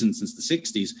it's risen since the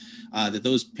 60s, that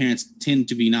those parents tend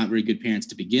to be not very good parents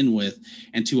to begin with.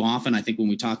 And too often, I think when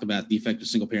we talk about the effect of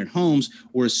single parent homes,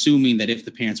 we're assuming that if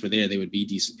the parents were there, they would be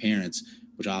decent parents,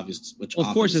 which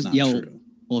of course is not true.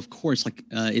 Well, of course, like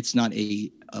it's not a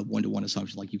one-to-one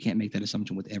assumption. Like you can't make that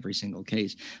assumption with every single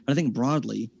case. But I think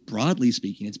broadly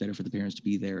speaking, it's better for the parents to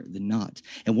be there than not.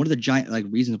 And one of the giant like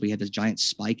reasons we had this giant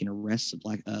spike in arrests of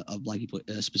black people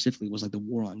specifically was like the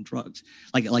war on drugs.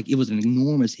 Like it was an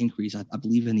enormous increase, I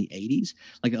believe, in the 80s,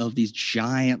 like of these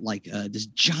giant this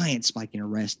giant spike in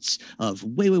arrests of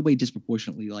way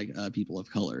disproportionately like people of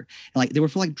color. And, like they were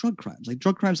for like drug crimes. Like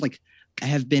drug crimes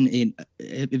have been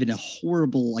a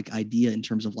horrible like idea in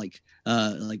terms of like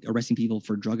arresting people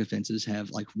for drug offenses have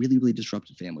like really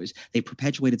disrupted families. They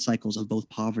perpetuated cycles of both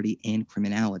poverty and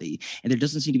criminality, and there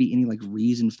doesn't seem to be any like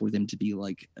reason for them to be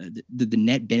like the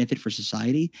net benefit for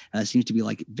society seems to be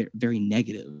like very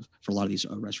negative for a lot of these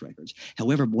arrest records.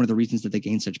 However, one of the reasons that they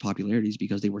gained such popularity is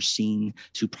because they were seen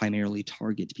to primarily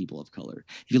target people of color.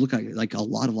 If you look at like a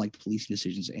lot of like policing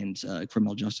decisions and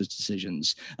criminal justice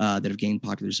decisions that have gained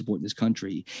popular support in this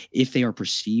country, if they are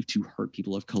perceived to hurt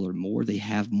people of color more, they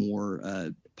have more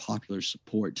popular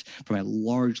support from a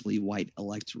largely white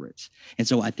electorate. And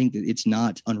so I think that it's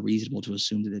not unreasonable to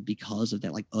assume that because of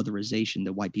that like otherization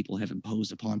that white people have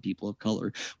imposed upon people of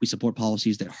color, we support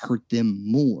policies that hurt them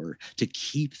more to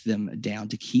keep them down,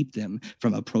 to keep them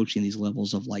from approaching these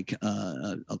levels of like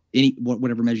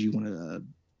whatever measure you want to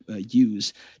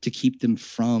use to keep them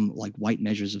from like white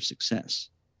measures of success.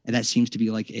 And that seems to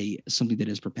be like something that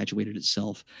has perpetuated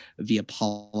itself via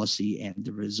policy and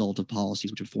the result of policies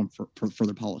which inform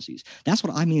further policies. That's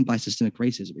what I mean by systemic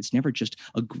racism. It's never just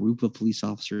a group of police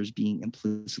officers being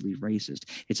implicitly racist.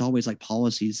 It's always like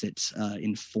policies that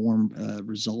inform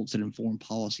results, that inform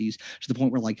policies to the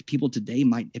point where like people today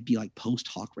might be like post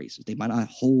hoc racist. They might not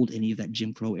hold any of that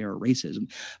Jim Crow era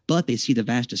racism, but they see the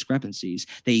vast discrepancies.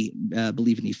 They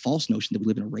believe in the false notion that we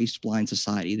live in a race blind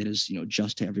society that is,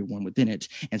 just to everyone within it.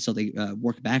 And so they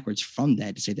work backwards from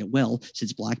that to say that, well,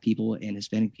 since Black people and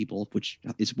Hispanic people, which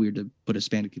is weird to put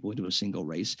Hispanic people into a single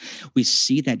race, we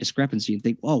see that discrepancy and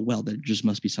think, oh, well, there just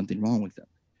must be something wrong with them.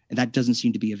 And that doesn't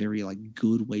seem to be a very like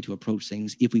good way to approach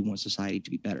things if we want society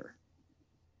to be better.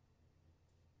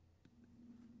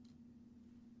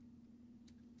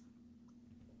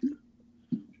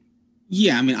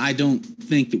 Yeah, I mean, I don't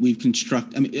think that we've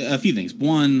constructed. I mean, a few things.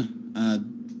 One,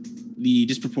 the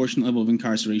disproportionate level of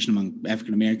incarceration among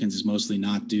African Americans is mostly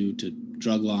not due to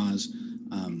drug laws.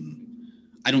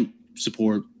 I don't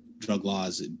support drug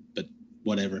laws, but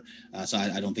whatever. So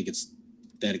I don't think it's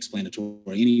that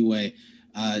explanatory anyway.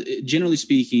 Generally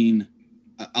speaking,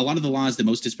 a lot of the laws that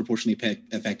most disproportionately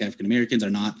affect African Americans are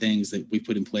not things that we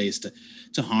put in place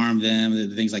to harm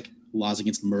them. Things like laws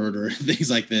against murder, things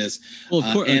like this. Well,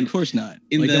 of course not.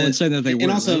 No one said that they were.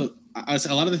 And also, right?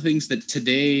 A lot of the things that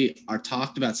today are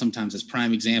talked about sometimes as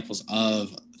prime examples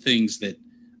of things that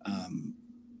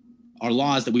are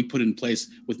laws that we put in place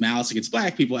with malice against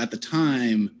Black people at the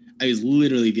time, it was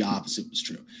literally the opposite was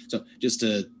true. So just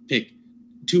to pick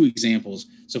two examples.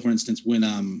 So for instance, when,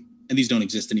 and these don't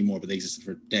exist anymore, but they existed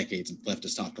for decades and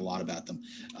leftists talked a lot about them.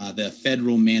 The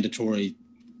federal minimum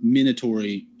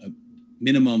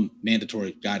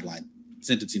mandatory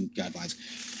sentencing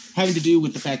guidelines, having to do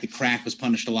with the fact that crack was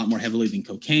punished a lot more heavily than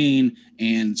cocaine.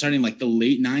 And starting like the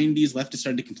late 90s, leftists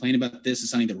started to complain about this as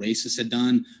something that racists had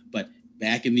done. But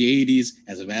back in the 80s,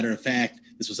 as a matter of fact,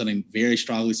 this was something very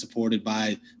strongly supported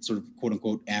by sort of quote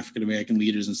unquote African American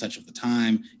leaders and such of the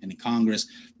time and in Congress,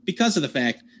 because of the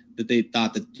fact that they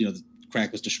thought that, the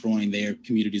crack was destroying their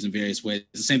communities in various ways.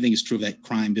 The same thing is true of that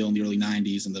crime bill in the early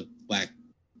 90s and the Black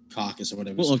Caucus or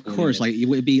whatever. Well, of course, like it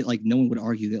would be like no one would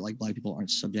argue that like Black people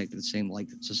aren't subject to the same like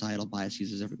societal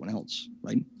biases as everyone else,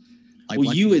 right? Like,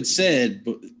 well, you had said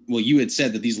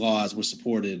that these laws were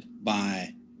supported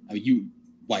by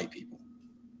white people.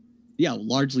 Yeah,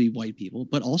 largely white people,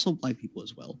 but also Black people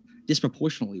as well.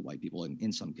 Disproportionately white people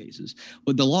in some cases.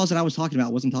 But the laws that I was talking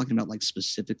about wasn't talking about like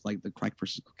specific like the crack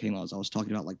versus cocaine laws. I was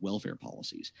talking about like welfare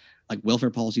policies. Like welfare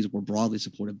policies were broadly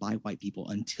supported by white people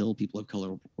until people of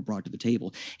color were brought to the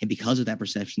table. And because of that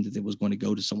perception that it was going to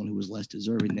go to someone who was less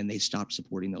deserving, then they stopped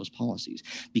supporting those policies.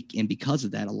 And because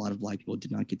of that, a lot of Black people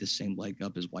did not get the same leg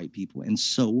up as white people. And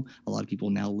so a lot of people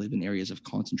now live in areas of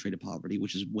concentrated poverty,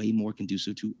 which is way more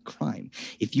conducive to crime.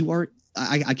 If you are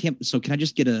I can't. So can I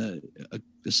just get a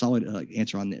solid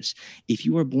answer on this? If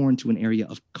you are born to an area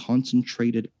of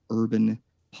concentrated urban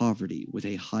poverty with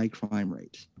a high crime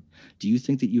rate, do you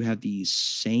think that you have the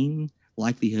same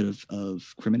likelihood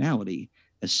of criminality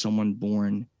as someone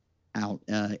born out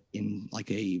in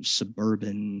like a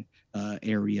suburban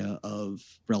area of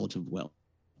relative wealth?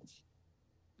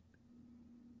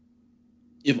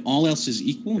 If all else is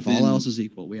equal, all else is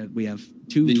equal, we have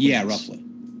two. Then twins. Yeah, roughly.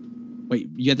 Wait,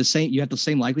 you have the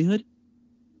same likelihood?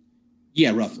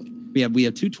 Yeah, roughly. We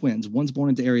have two twins. One's born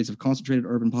into areas of concentrated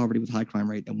urban poverty with high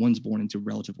crime rate, and one's born into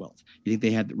relative wealth. You think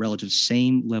they have the relative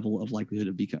same level of likelihood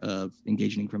of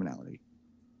engaging in criminality?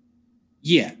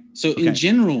 Yeah. So okay. In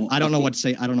general, I don't know what to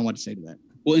say. I don't know what to say to that.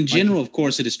 Well, in general, of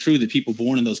course, it is true that people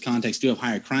born in those contexts do have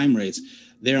higher crime rates.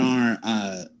 There are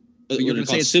you're going to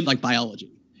say it's like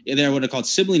biology. There are what are called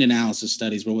sibling analysis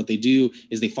studies, where what they do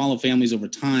is they follow families over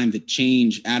time that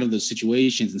change out of those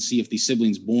situations and see if these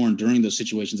siblings born during those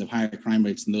situations have higher crime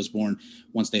rates than those born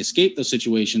once they escape those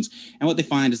situations. And what they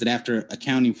find is that after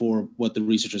accounting for what the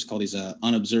researchers call these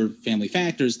unobserved family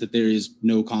factors, that there is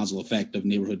no causal effect of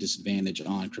neighborhood disadvantage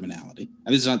on criminality.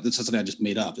 And this is not something I just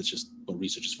made up. It's just what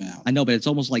researchers found. I know, but it's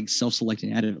almost like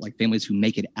self-selecting out of it, like families who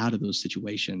make it out of those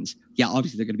situations. Yeah,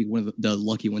 obviously they're going to be one of the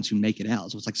lucky ones who make it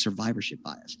out. So it's like survivorship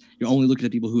bias. You're only looking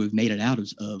at people who have made it out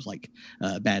of like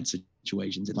bad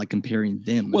situations and like comparing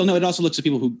them. Well, no, it also looks at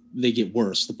people who they get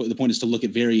worse. The point is to look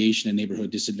at variation in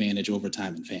neighborhood disadvantage over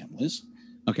time in families.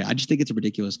 Okay, I just think it's a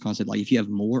ridiculous concept. Like if you have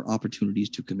more opportunities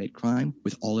to commit crime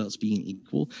with all else being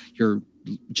equal, you're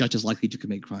just as likely to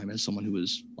commit crime as someone who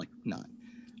is like not.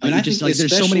 I mean, I think like,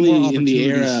 there's so many more opportunities in the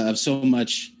era of so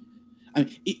much. I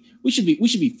mean, we should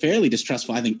be fairly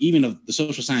distrustful, I think, even of the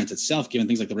social science itself, given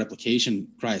things like the replication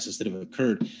crisis that have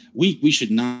occurred. We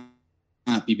should not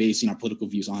be basing our political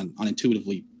views on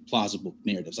intuitively plausible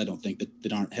narratives. I don't think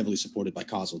that aren't heavily supported by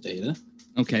causal data.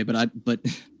 Okay, but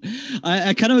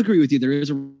I kind of agree with you. There is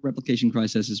a replication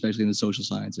crisis, especially in the social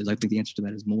sciences. I think the answer to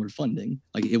that is more funding.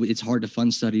 Like it's hard to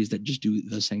fund studies that just do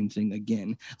the same thing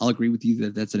again. I'll agree with you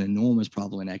that that's an enormous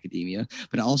problem in academia,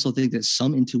 but I also think that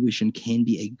some intuition can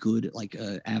be a good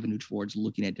avenue towards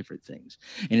looking at different things.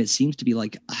 And it seems to be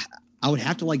like I would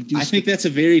have to do. I think that's a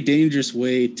very dangerous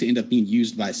way to end up being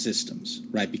used by systems,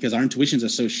 right? Because our intuitions are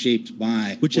so shaped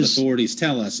by what authorities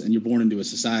tell us, and you're born into a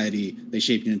society. They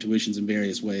shape your intuitions in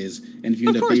various ways, and if you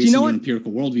end up basing your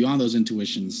empirical worldview on those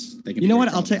intuitions, they can. You know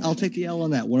what? I'll take the L on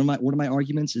that. One of my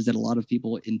arguments is that a lot of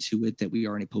people intuit that we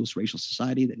are in a post-racial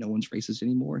society, that no one's racist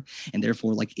anymore, and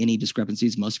therefore, like any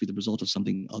discrepancies must be the result of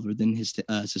something other than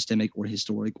systemic or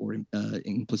historic or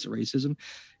implicit racism.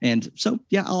 And so,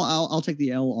 yeah, I'll take the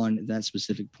L on that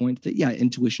specific point, that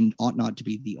intuition ought not to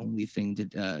be the only thing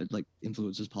that like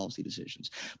influences policy decisions.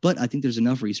 But I think there's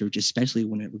enough research, especially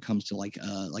when it comes to like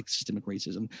systemic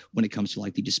racism, when it comes to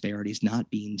like the disparities not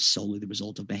being solely the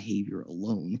result of behavior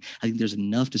alone. I think there's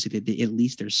enough to say that at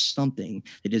least there's something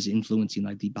that is influencing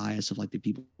like the bias of like the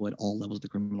people at all levels of the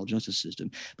criminal justice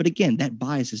system. But again, that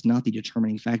bias is not the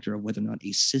determining factor of whether or not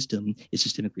a system is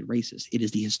systemically racist. It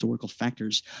is the historical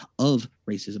factors of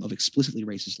racism, of explicitly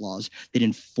racist laws that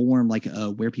inform like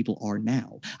where people are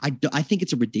now. I think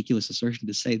it's a ridiculous assertion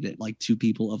to say that like two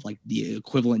people of like the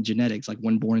equivalent genetics, like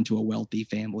one born into a wealthy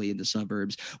family in the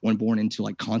suburbs, one born into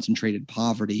like concentrated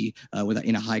poverty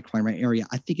in a high crime rate area.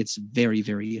 I think it's very,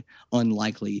 very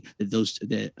unlikely that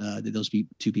those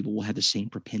two people will have the same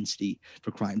propensity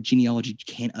for crime. Genealogy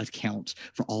can't account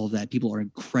for all of that. People are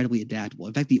incredibly adaptable.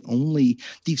 In fact,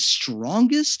 the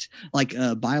strongest like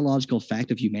biological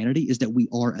fact of humanity is that we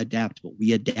are adaptable.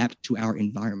 We adapt to our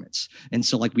environments. And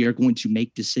so like we are going to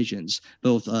make decisions,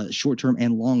 both short-term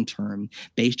and long-term,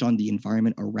 based on the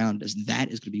environment around us.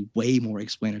 That is going to be way more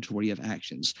explanatory of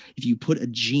actions. If you put a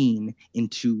gene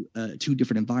into two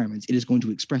different environments, it is going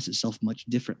to express itself much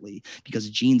differently because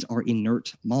genes are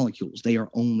inert molecules. They are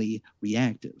only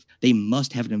reactive. They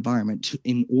must have an environment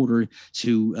in order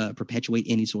to perpetuate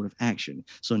any sort of action.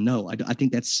 So no, I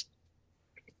think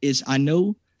I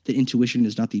know that intuition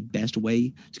is not the best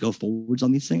way to go forwards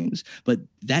on these things, but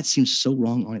that seems so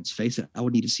wrong on its face that I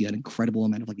would need to see an incredible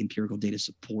amount of like empirical data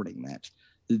supporting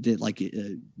that like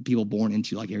people born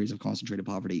into like areas of concentrated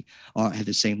poverty have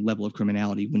the same level of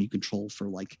criminality when you control for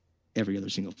like every other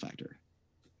single factor.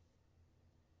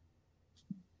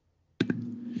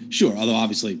 Sure, although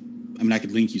obviously, I mean, I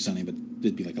could link you something, but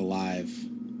it'd be like a live.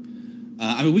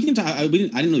 I mean, we can talk. I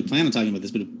didn't really plan on talking about this,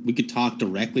 but we could talk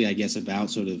directly, I guess, about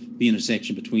sort of the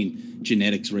intersection between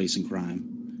genetics, race, and crime.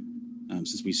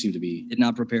 Since we seem to be did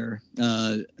not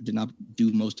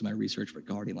do most of my research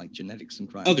regarding like genetics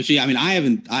and crime. Okay, I mean,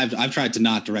 I've tried to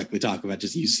not directly talk about.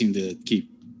 Just you seem to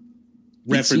keep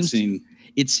referencing.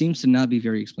 It seems to not be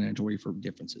very explanatory for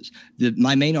differences.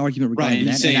 My main argument regarding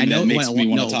that, and I know, makes me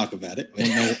want to talk about it.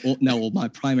 My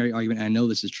primary argument, and I know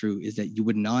this is true, is that you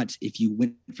would not, if you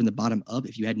went from the bottom up,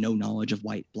 if you had no knowledge of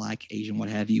white, black, Asian, what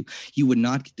have you, you would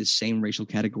not get the same racial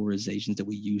categorizations that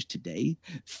we use today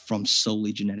from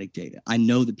solely genetic data. I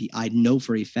know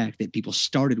for a fact that people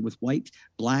started with white,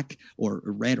 black, or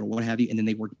red, or what have you, and then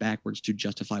they worked backwards to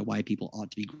justify why people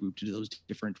ought to be grouped into those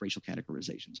different racial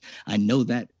categorizations. I know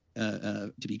that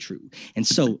to be true, and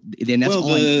so then that's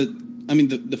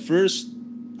the first,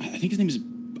 I think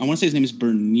I want to say his name is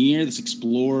Bernier, this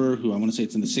explorer who I want to say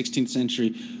it's in the 16th century,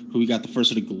 who we got the first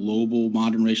sort of global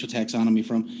modern racial taxonomy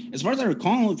from. As far as I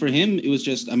recall, for him, it was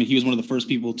just, I mean, he was one of the first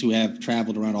people to have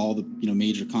traveled around all the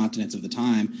major continents of the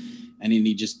time, and then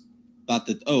he just thought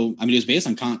that it was based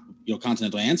on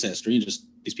continental ancestry, and just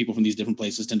these people from these different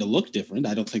places tend to look different.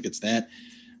 I don't think it's that.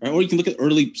 Or you can look at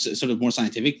early sort of more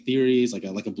scientific theories, like a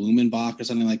Blumenbach or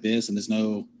something like this. And there's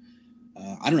no,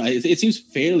 I don't know. It seems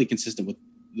fairly consistent with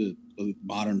the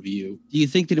modern view. Do you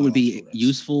think that it would be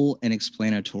useful and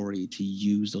explanatory to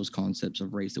use those concepts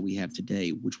of race that we have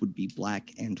today, which would be black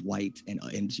and white and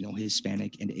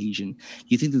Hispanic and Asian? Do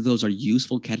you think that those are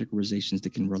useful categorizations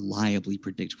that can reliably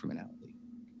predict criminality?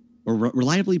 Or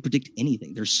reliably predict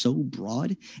anything? They're so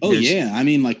broad. I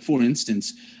mean, like for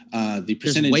instance, the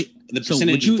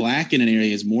percentage of black in an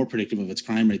area is more predictive of its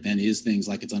crime rate than is things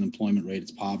like its unemployment rate,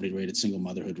 its poverty rate, its single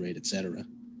motherhood rate, etc.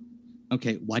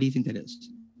 Okay, why do you think that is?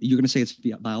 You're going to say it's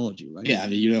biology, right? Yeah, I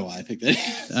mean, I think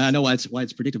that. I know why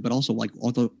it's predictive, but also like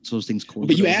all those things.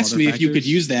 But you asked me if you could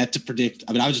use that to predict.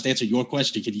 I mean, I was just answering your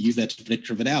question. Could you use that to predict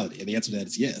criminality? And the answer to that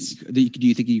is yes. Do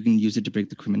you think you can use it to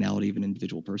predict the criminality of an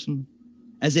individual person?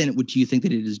 As in, do you think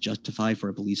that it is justified for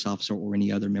a police officer or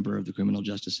any other member of the criminal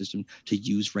justice system to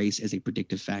use race as a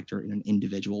predictive factor in an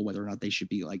individual, whether or not they should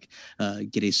be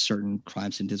get a certain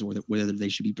crime sentence or whether they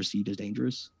should be perceived as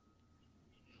dangerous?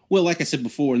 Well, like I said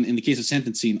before, in the case of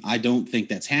sentencing, I don't think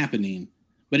that's happening,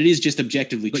 but it is just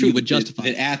objectively true you would justify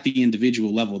that at the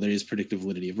individual level, there is predictive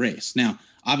validity of race. Now,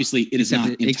 obviously, it is not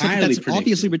entirely predictive.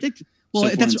 Obviously predictive. Well,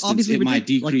 so that's obviously it might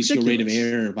decrease your rate of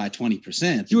error by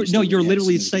 20%. You're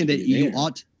literally saying that you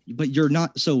ought, but you're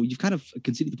not. So you've kind of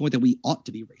conceded the point that we ought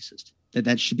to be racist.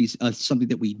 That should be something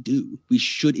that we do. We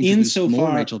should introduce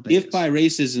more racial bias. If by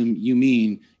racism you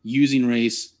mean using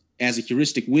race as a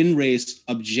heuristic when race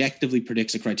objectively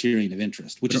predicts a criterion of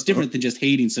interest, which is different than just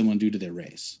hating someone due to their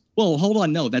race. Well, hold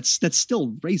on. No, that's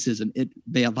still racism.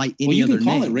 By any other name. Well, you can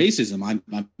call it racism.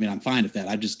 I'm fine with that.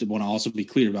 I just want to also be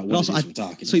clear about what also, we're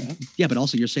talking about. Yeah, but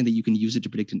also you're saying that you can use it to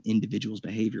predict an individual's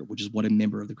behavior, which is what a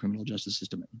member of the criminal justice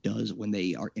system does when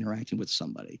they are interacting with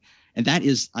somebody. And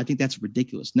I think that's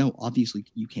ridiculous. No, obviously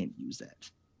you can't use that.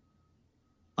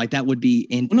 Like that would be,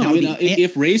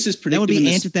 if race is predictive, that would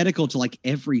be antithetical to like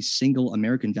every single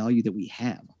American value that we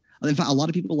have. In fact, a lot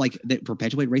of people like that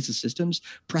perpetuate racist systems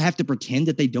have to pretend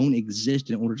that they don't exist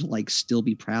in order to like still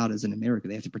be proud as an American.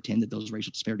 They have to pretend that those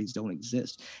racial disparities don't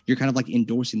exist. You're kind of like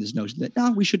endorsing this notion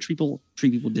that we should treat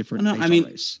people different. No,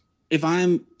 race.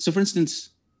 For instance,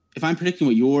 if I'm predicting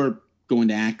what you're going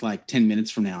to act like 10 minutes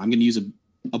from now, I'm going to use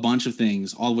a bunch of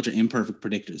things, all of which are imperfect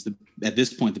predictors. At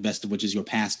this point, the best of which is your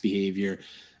past behavior,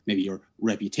 maybe your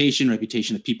reputation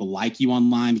that people like you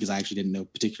online, because I actually didn't know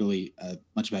particularly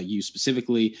much about you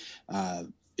specifically.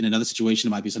 In another situation, it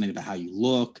might be something about how you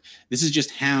look. This is just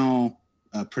how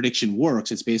prediction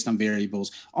works. It's based on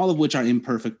variables, all of which are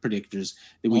imperfect predictors.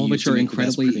 All of which are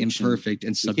incredibly imperfect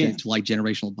and subject to like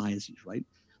generational biases, right?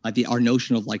 Like our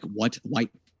notion of like what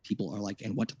white people are like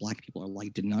and what black people are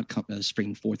like did not come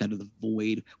spring forth out of the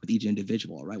void with each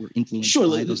individual, right? We're influenced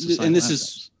by those societal and this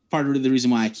aspects. Is part of the reason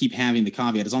why I keep having the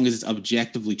caveat, as long as it's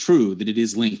objectively true that it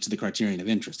is linked to the criterion of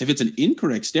interest. If it's an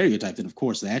incorrect stereotype, then of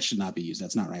course that should not be used.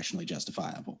 That's not rationally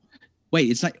justifiable.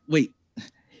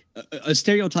 A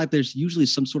stereotype, there's usually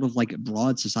some sort of like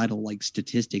broad societal like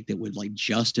statistic that would like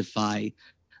justify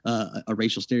a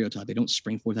racial stereotype. They don't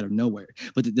spring forth out of nowhere.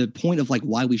 But the point of like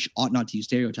why we ought not to use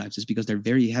stereotypes is because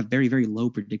they have very, very low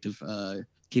predictive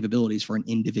capabilities for an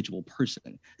individual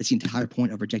person. That's the entire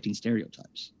point of rejecting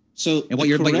stereotypes. So and what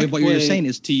you're saying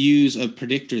is to use a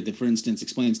predictor that, for instance,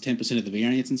 explains 10% of the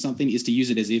variance in something is to use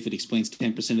it as if it explains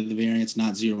 10% of the variance,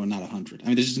 not 0 and not 100. I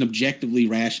mean, there's just an objectively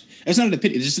rational. It's not an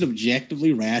opinion. It's just an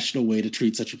objectively rational way to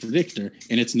treat such a predictor,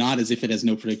 and it's not as if it has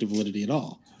no predictive validity at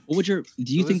all. Do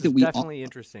you think that we definitely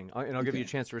interesting? And I'll give you a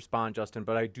chance to respond, Justin.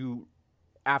 But I do,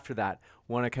 after that,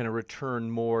 want to kind of return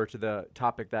more to the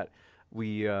topic that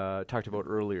we talked about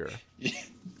earlier.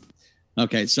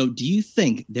 Okay, so do you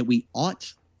think that we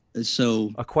ought?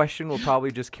 So a question will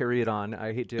probably just carry it on.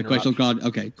 I hate to interrupt. A question,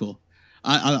 okay, cool.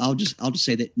 I'll just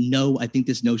say that no, I think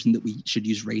this notion that we should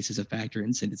use race as a factor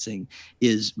in sentencing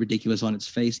is ridiculous on its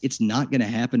face. It's not going to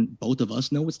happen. Both of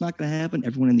us know it's not going to happen.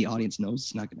 Everyone in the audience knows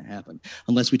it's not going to happen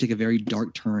unless we take a very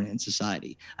dark turn in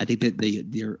society. I think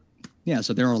that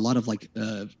so there are a lot of like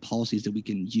policies that we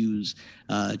can use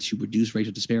to reduce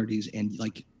racial disparities, and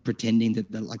like pretending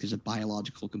that like there's a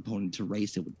biological component to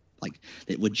race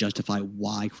that would justify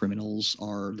why criminals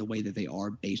are the way that they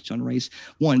are based on race.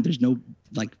 One, there's no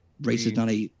like race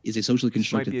is a socially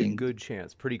constructed thing. Might be a good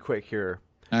chance. Pretty quick here.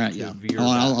 All right, yeah.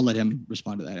 I'll let him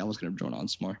respond to that. I was going to drone on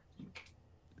some more.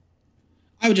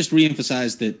 I would just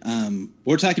reemphasize that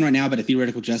we're talking right now about a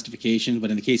theoretical justification, but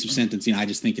in the case of sentencing, I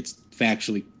just think it's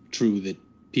factually true that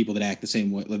people that act the same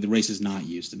way, like the race is not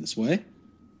used in this way.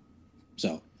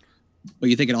 So, but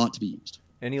you think it ought to be used?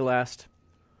 Any last?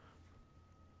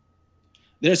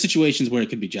 There are situations where it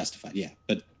could be justified, yeah,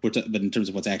 but but in terms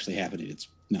of what's actually happening, it's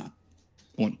not.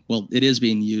 Well, it is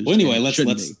being used. Well, anyway, let's.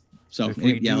 So if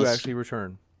we do actually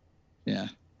return. Yeah.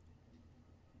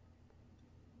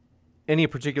 Any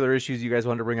particular issues you guys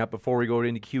want to bring up before we go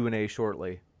into Q&A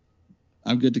shortly?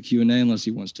 I'm good to Q&A unless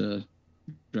he wants to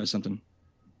address something.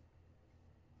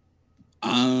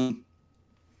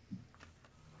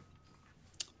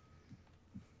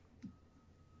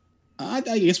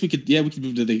 I guess we could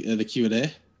move to the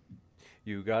Q&A.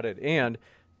 You got it. And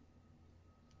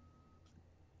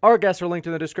our guests are linked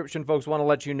in the description, folks. Want to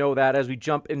let you know that as we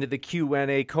jump into the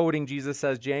Q&A. Coding Jesus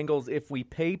says, Jangles, if we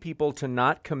pay people to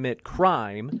not commit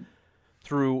crime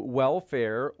through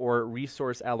welfare or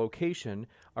resource allocation,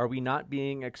 are we not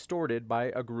being extorted by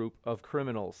a group of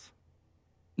criminals?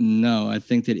 No, I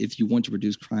think that if you want to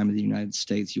reduce crime in the United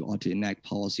States, you ought to enact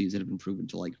policies that have been proven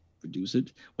to reduce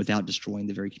it without destroying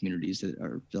the very communities that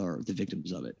are the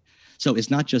victims of it. So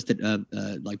it's not just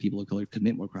that like people of color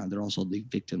commit more crime; they're also the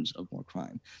victims of more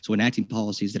crime. So enacting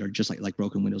policies that are just like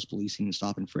broken windows policing and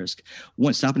stop and frisk.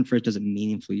 Stop and frisk doesn't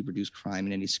meaningfully reduce crime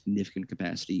in any significant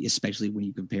capacity, especially when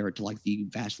you compare it to like the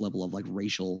vast level of like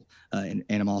racial and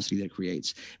animosity that it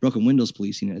creates. Broken windows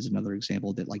policing is another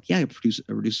example that it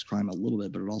reduces crime a little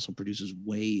bit, but it also produces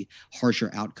way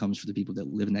harsher outcomes for the people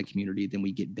that live in that community. Then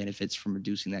we get benefits from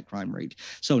reducing that crime rate.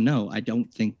 So no, I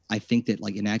think that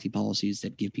like enacting policies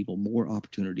that give people more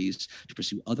opportunities to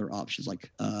pursue other options, like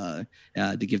to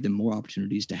give them more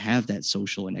opportunities to have that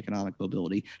social and economic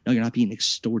mobility. No, you're not being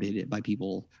extorted by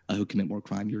people who commit more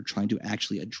crime. You're trying to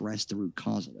actually address the root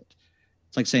cause of it.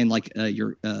 It's like saying like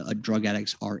drug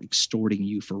addicts are extorting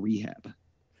you for rehab.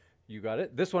 You got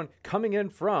it. This one coming in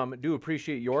from, do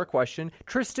appreciate your question.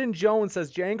 Tristan Jones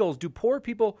says, Jangles, do poor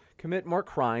people commit more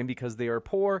crime because they are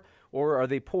poor, or are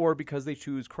they poor because they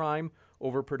choose crime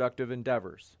over productive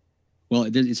endeavors? Well,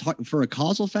 it's hard for a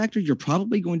causal factor. You're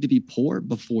probably going to be poor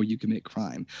before you commit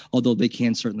crime, although they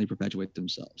can certainly perpetuate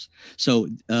themselves. So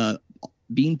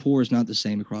being poor is not the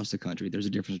same across the country. There's a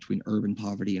difference between urban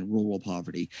poverty and rural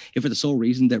poverty. If for the sole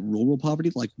reason that rural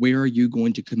poverty, like where are you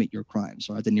going to commit your crimes?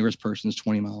 Right, the nearest person is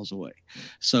 20 miles away.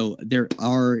 So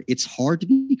it's hard to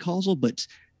be causal, but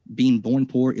being born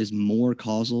poor is more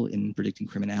causal in predicting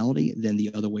criminality than the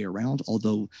other way around.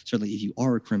 Although certainly if you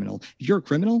are a criminal, if you're a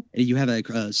criminal and you have a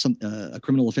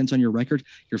criminal offense on your record,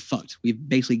 you're fucked. We've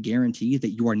basically guaranteed that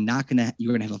you're going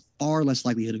to have a far less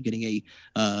likelihood of getting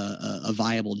a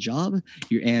viable job.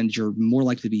 You're more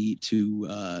likely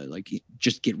to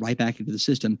just get right back into the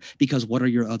system, because what are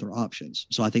your other options?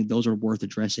 So I think those are worth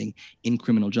addressing in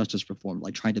criminal justice reform,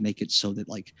 like trying to make it so that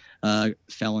like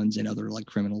felons and other like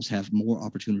criminals have more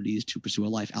opportunities to pursue a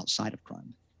life outside of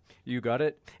crime. You got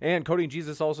it. And Coding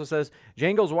Jesus also says,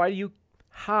 Jangles, why do you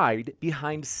hide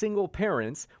behind single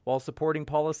parents while supporting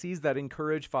policies that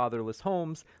encourage fatherless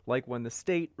homes, like when the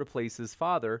state replaces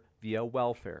father via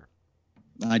welfare?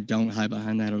 I don't hide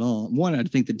behind that at all. One, I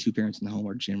think that two parents in the home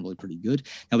are generally pretty good.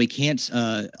 Now, we can't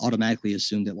automatically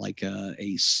assume that like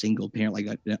a single parent,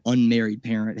 like an unmarried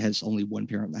parent, has only one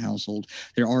parent in the household.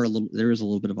 There is a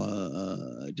little bit of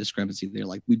a discrepancy there.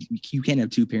 Like you can't have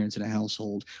two parents in a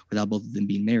household without both of them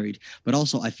being married. But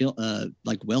also, I feel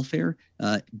like welfare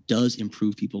does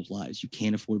improve people's lives. You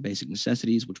can't afford basic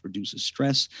necessities, which reduces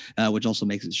stress, which also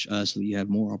makes it so that you have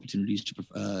more opportunities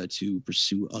to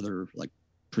pursue other like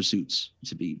pursuits,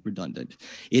 to be redundant.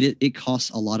 It costs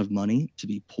a lot of money to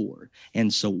be poor.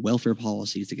 And so welfare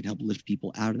policies that can help lift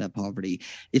people out of that poverty,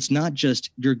 it's not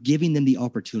just you're giving them the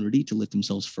opportunity to lift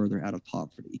themselves further out of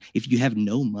poverty. If you have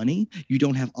no money, you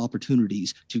don't have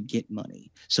opportunities to get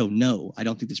money. So no, I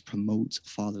don't think this promotes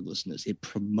fatherlessness. It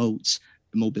promotes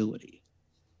mobility.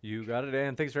 You got it,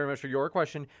 and thanks very much for your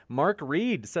question. Mark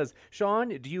Reed says, Sean,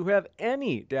 do you have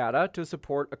any data to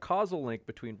support a causal link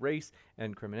between race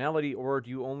and criminality, or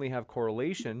do you only have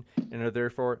correlation and are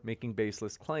therefore making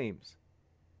baseless claims?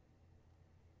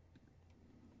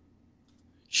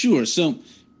 Sure. So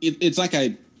it's like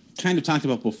I kind of talked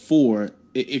about before.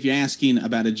 If you're asking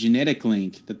about a genetic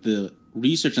link, that the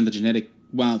research on the genetic,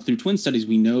 while through twin studies,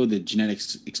 we know that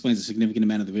genetics explains a significant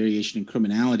amount of the variation in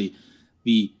criminality,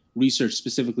 the research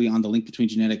specifically on the link between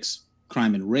genetics,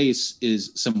 crime, and race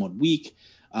is somewhat weak.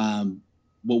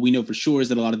 What we know for sure is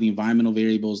that a lot of the environmental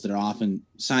variables that are often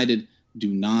cited do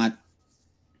not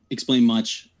explain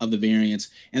much of the variance,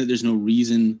 and that there's no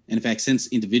reason. And in fact, since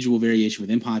individual variation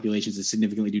within populations is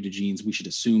significantly due to genes, we should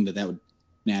assume that would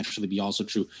naturally be also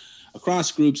true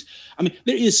across groups. I mean,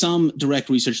 there is some direct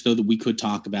research, though, that we could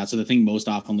talk about. So the thing most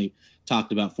often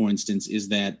talked about, for instance, is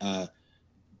that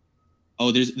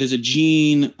there's a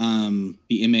gene,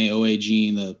 the MAOA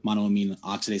gene, the monoamine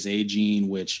oxidase A gene,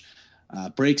 which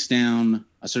breaks down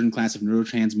a certain class of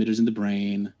neurotransmitters in the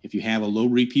brain. If you have a low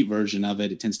repeat version of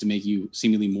it, it tends to make you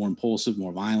seemingly more impulsive,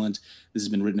 more violent. This has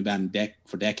been written about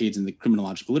for decades in the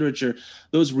criminological literature.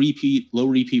 Those low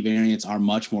repeat variants are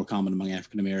much more common among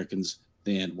African Americans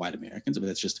than white Americans. But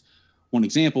that's just one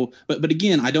example. But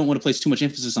again, I don't want to place too much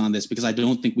emphasis on this because I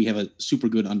don't think we have a super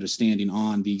good understanding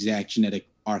on the exact genetic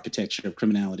architecture of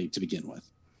criminality to begin with.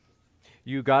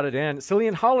 You got it, and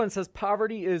Cillian Holland says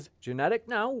poverty is genetic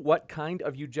now. What kind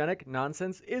of eugenic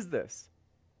nonsense is this?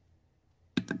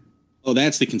 Oh,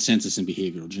 that's the consensus in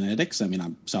behavioral genetics. I mean,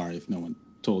 I'm sorry if no one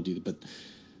told you, but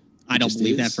I don't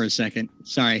believe that for a second.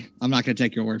 Sorry, I'm not going to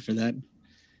take your word for that.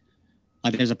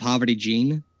 There's a poverty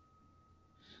gene.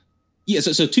 Yeah,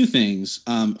 so two things.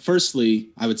 Firstly,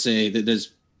 I would say that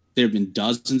there have been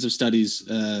dozens of studies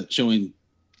showing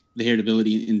the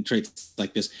heritability in traits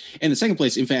like this. And the second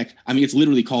place, in fact, I mean, it's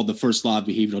literally called the first law of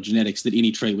behavioral genetics, that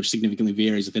any trait which significantly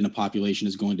varies within a population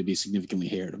is going to be significantly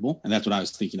heritable. And that's what I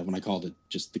was thinking of when I called it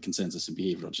just the consensus in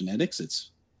behavioral genetics.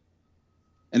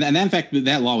 And in fact,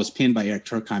 that law was pinned by Eric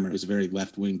Turkheimer, who's a very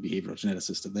left-wing behavioral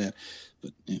geneticist of that.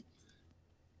 But yeah.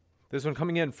 This one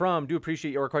coming in from, do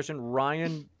appreciate your question,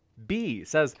 Ryan B.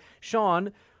 says,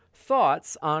 Sean,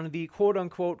 thoughts on the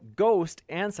quote-unquote ghost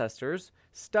ancestors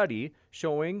study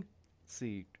showing,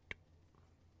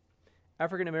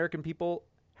 African-American people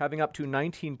having up to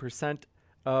 19%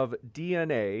 of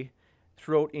DNA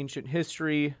throughout ancient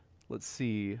history. Let's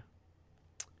see.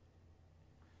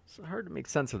 It's hard to make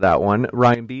sense of that one,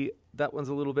 Ryan B. That one's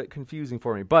a little bit confusing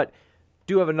for me, but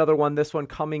do have another one. This one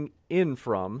coming in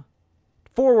from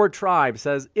Forward Tribe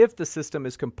says, if the system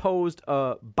is composed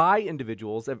by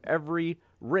individuals of every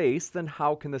race, then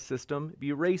how can the system be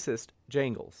racist,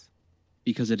 Jangles?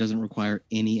 Because it doesn't require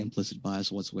any implicit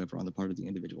bias whatsoever on the part of the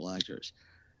individual actors.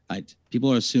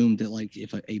 People are assumed that like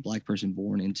if a black person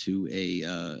born into a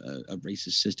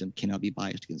racist system cannot be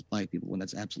biased against black people, when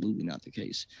that's absolutely not the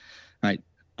case. Right?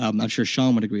 I'm sure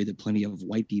Sean would agree that plenty of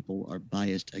white people are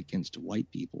biased against white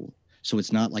people. So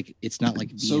it's not like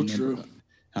being so true.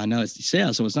 I know it's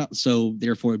yeah. So it's not so.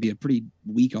 Therefore, it'd be a pretty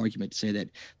weak argument to say that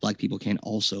black people can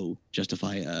also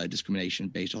justify discrimination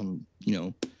based on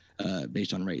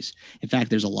based on race. In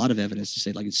fact, there's a lot of evidence to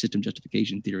say, like, system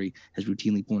justification theory has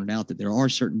routinely pointed out that there are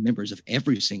certain members of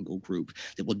every single group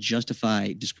that will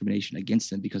justify discrimination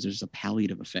against them because there's a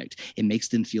palliative effect. It makes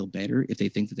them feel better if they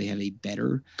think that they have a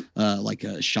better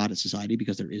a shot at society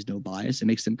because there is no bias. It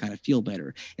makes them kind of feel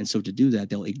better. And so to do that,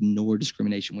 they'll ignore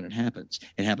discrimination when it happens.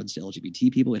 It happens to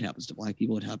LGBT people. It happens to black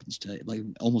people. It happens to like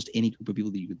almost any group of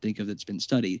people that you could think of that's been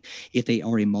studied. If they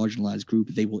are a marginalized group,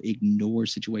 they will ignore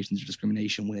situations of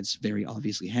discrimination when it's very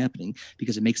obviously happening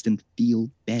because it makes them feel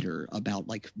better about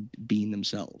like being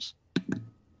themselves.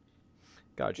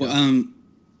 Gotcha. Well,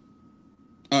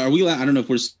 are we allowed? I don't know if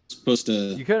we're supposed to.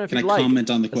 You can, if can I like, comment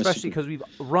on the question? Especially because we've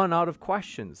run out of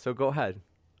questions. So go ahead.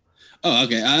 Oh,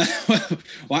 okay.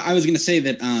 Well, I was going to say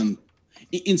that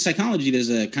in psychology, there's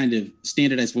a kind of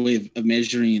standardized way of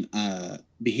measuring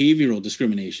behavioral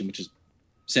discrimination, which is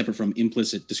separate from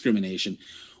implicit discrimination,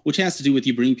 which has to do with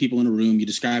you bring people in a room, you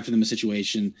describe for them a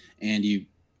situation, and you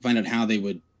find out how they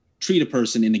would treat a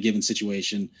person in a given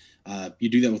situation. You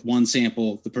do that with one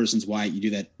sample, the person's white. You do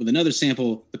that with another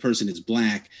sample, the person is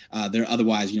black. They're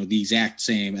otherwise, the exact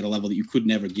same at a level that you could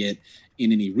never get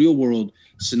in any real world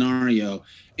scenario.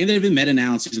 And there have been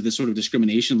meta-analyses of this sort of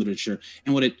discrimination literature.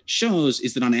 And what it shows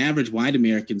is that on average, white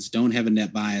Americans don't have a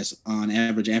net bias. On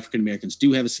average, African Americans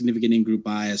do have a significant in-group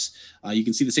bias. You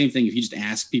can see the same thing if you just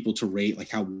ask people to rate like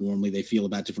how warmly they feel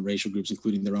about different racial groups,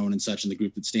 including their own and such. And the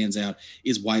group that stands out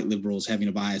is white liberals having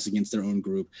a bias against their own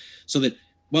group. So that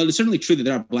while it's certainly true that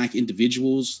there are black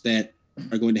individuals that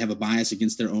are going to have a bias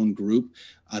against their own group,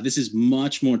 this is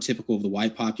much more typical of the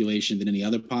white population than any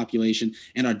other population.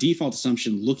 And our default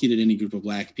assumption looking at any group of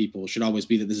black people should always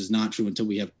be that this is not true until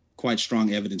we have quite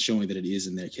strong evidence showing that it is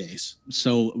in their case.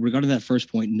 So regarding that first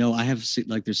point, no, I have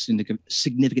there's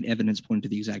significant evidence pointing to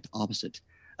the exact opposite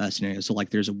scenario. So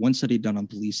like there's one study done on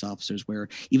police officers where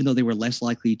even though they were less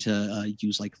likely to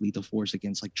use like lethal force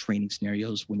against like training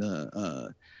scenarios when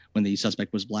the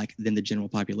suspect was black than the general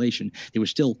population, they were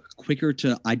still quicker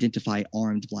to identify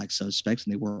armed black suspects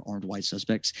than they were armed white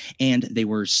suspects, and they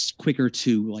were quicker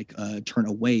to turn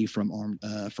away from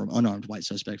unarmed white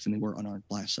suspects than they were unarmed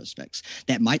black suspects.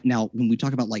 That might now, when we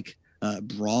talk about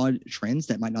broad trends,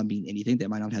 that might not mean anything. That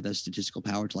might not have the statistical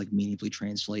power to meaningfully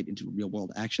translate into real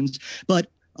world actions, but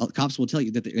cops will tell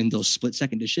you that in those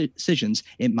split-second decisions,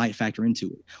 it might factor into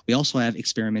it. We also have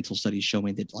experimental studies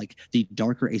showing that the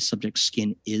darker a subject's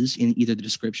skin is in either the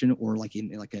description or in a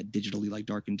digitally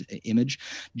darkened image,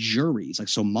 juries,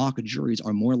 so mock juries,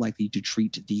 are more likely to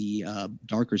treat the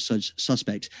darker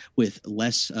suspect with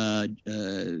less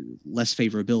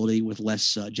favorability, with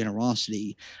less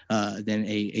generosity than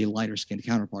a lighter skinned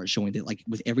counterpart, showing that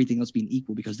with everything else being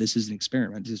equal, because this is an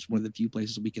experiment, this is one of the few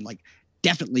places we can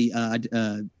definitely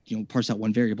parse out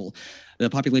one variable. The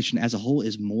population as a whole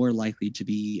is more likely to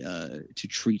be to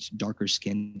treat darker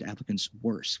skinned applicants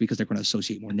worse because they're going to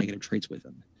associate more negative traits with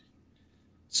them.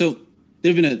 So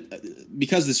there have been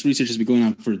because this research has been going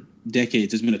on for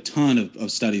decades, there's been a ton of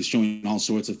studies showing all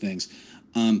sorts of things.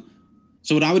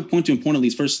 So what I would point to importantly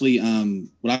is firstly,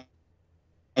 what I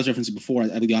was referencing before, I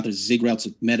believe the author is Zieglert's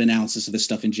meta-analysis of this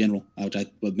stuff in general, but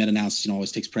meta-analysis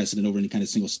always takes precedent over any kind of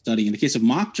single study. In the case of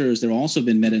mock jurors, there have also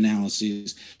been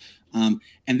meta-analyses, and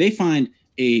they find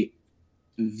a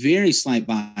very slight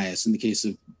bias in the case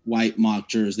of white mock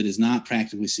jurors that is not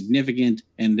practically significant,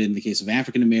 and in the case of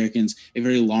African Americans, a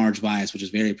very large bias, which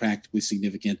is very practically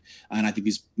significant. And I think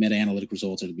these meta-analytic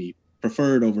results are to be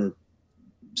preferred over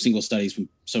single studies from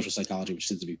social psychology, which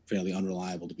tends to be fairly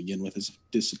unreliable to begin with as a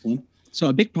discipline. So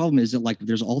a big problem is that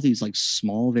there's all these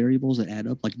small variables that add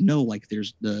up.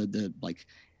 There's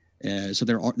so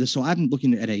there are. So I'm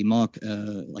looking at a mock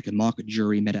a mock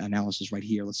jury meta-analysis right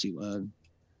here. Let's see.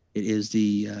 It is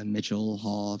the Mitchell,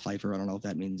 Hall, Pfeiffer. I don't know if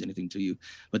that means anything to you,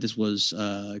 but this was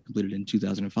completed in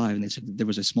 2005, and they said that there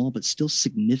was a small but still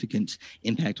significant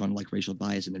impact on like racial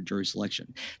bias in their jury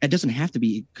selection. That doesn't have to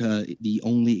be the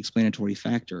only explanatory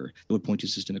factor that would point to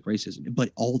systemic racism,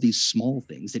 but all these small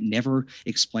things that never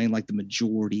explain like the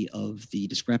majority of the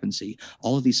discrepancy,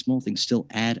 all of these small things still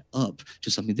add up to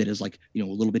something that is like, you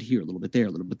know, a little bit here, a little bit there, a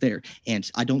little bit there. And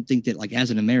I don't think that like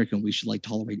as an American, we should like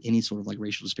tolerate any sort of like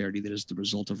racial disparity that is the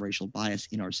result of racial bias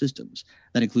in our systems.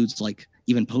 That includes like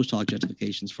even post hoc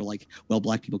justifications for like, well,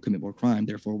 black people commit more crime,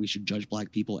 therefore we should judge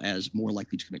black people as more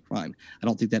likely to commit crime. I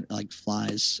don't think that like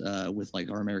flies with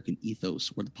like our American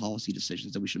ethos or the policy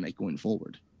decisions that we should make going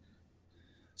forward.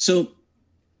 So,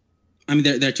 I mean,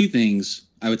 there are two things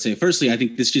I would say. Firstly, I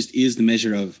think this just is the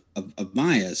measure of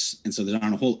bias, and so there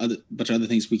aren't a whole bunch of other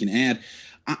things we can add.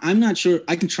 I'm not sure.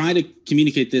 I can try to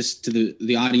communicate this to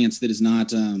the audience that is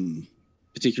not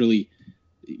particularly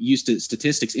used to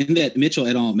statistics. In that Mitchell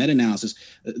et al. Meta-analysis,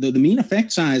 the mean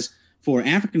effect size for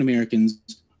African Americans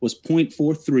was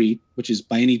 0.43, which is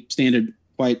by any standard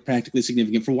quite practically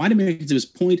significant. For white Americans, it was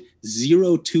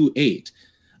 0.028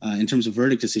 in terms of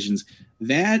verdict decisions.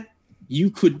 That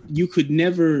you could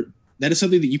never. That is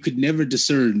something that you could never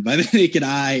discern by the naked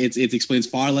eye. It explains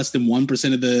far less than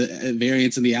 1% of the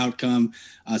variance in the outcome.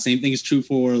 Same thing is true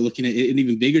for looking at an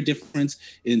even bigger difference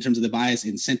in terms of the bias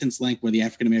in sentence length, where the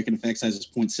African-American effect size is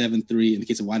 0.73. In the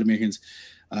case of white Americans,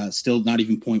 still not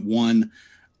even 0.1.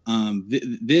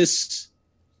 This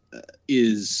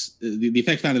is the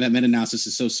effect found in that meta-analysis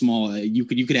is so small. You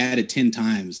could add it 10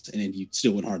 times and you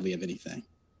still would hardly have anything.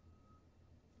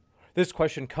 This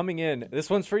question coming in.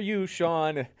 This one's for you,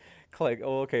 Sean. Click.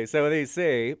 Oh, okay. So they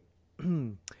say,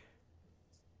 oh,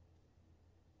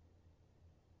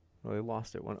 they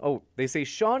lost it. They say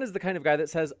Sean is the kind of guy that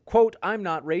says, quote, "I'm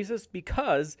not racist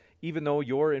because even though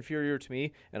you're inferior to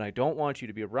me and I don't want you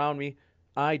to be around me,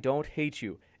 I don't hate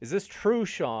you." Is this true,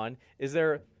 Sean? Is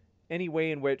there any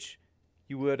way in which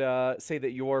you would say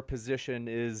that your position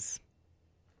is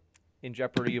in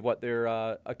jeopardy of what they're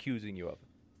accusing you of?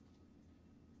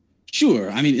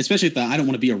 Sure. I mean, especially if I don't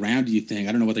want to be around you thing.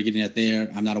 I don't know what they're getting at there.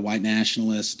 I'm not a white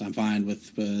nationalist. I'm fine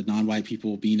with non-white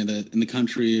people being in the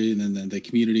country and then the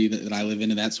community that I live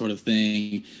in and that sort of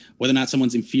thing. Whether or not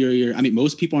someone's inferior. I mean,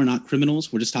 most people are not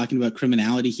criminals. We're just talking about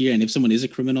criminality here. And if someone is a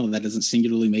criminal, that doesn't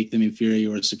singularly make them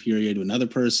inferior or superior to another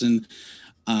person.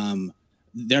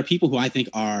 There are people who I think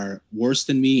are worse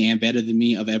than me and better than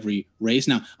me of every race.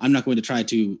 Now, I'm not going to try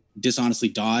to dishonestly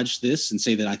dodge this and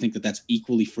say that I think that that's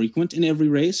equally frequent in every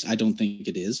race. I don't think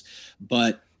it is,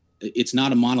 but it's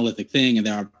not a monolithic thing. And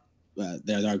there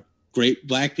are great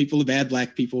black people and bad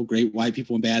black people, great white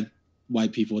people and bad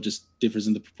white people. It just differs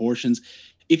in the proportions.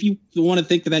 If you want to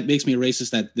think that makes me a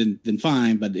racist, then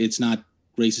fine, but it's not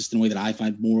racist in a way that I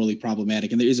find morally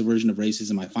problematic. And there is a version of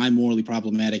racism I find morally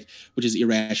problematic, which is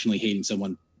irrationally hating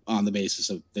someone on the basis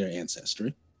of their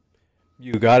ancestry.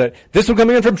 You got it. This one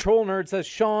coming in from Troll Nerd says,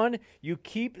 Sean, you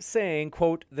keep saying,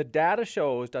 quote, "the data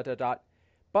shows, ... but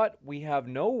we have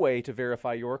no way to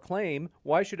verify your claim.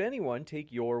 Why should anyone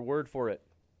take your word for it?"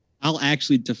 I'll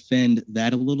actually defend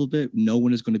that a little bit. No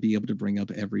one is going to be able to bring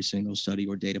up every single study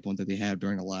or data point that they have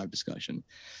during a live discussion.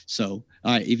 So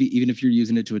even if you're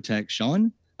using it to attack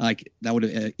Sean, like that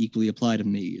would equally apply to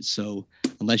me. So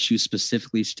unless you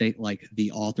specifically state like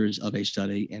the authors of a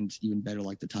study and even better,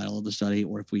 like the title of the study,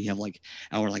 or if we have like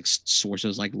our like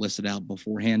sources like listed out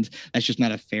beforehand, that's just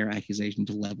not a fair accusation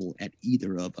to level at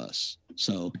either of us.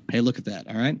 So, hey, look at that.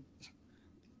 All right.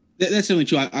 That's certainly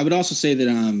true. I would also say that,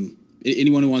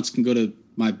 anyone who wants can go to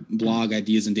my blog,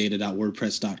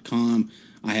 ideasanddata.wordpress.com.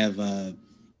 I have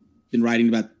been writing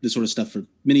about this sort of stuff for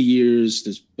many years.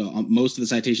 There's most of the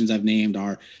citations I've named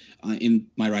are in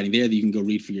my writing there that you can go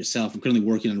read for yourself. I'm currently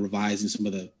working on revising some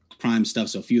of the crime stuff,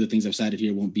 so a few of the things I've cited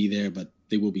here won't be there, but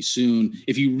they will be soon.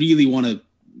 If you really want to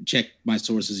check my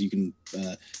sources, you can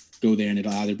go there, and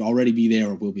it'll either already be there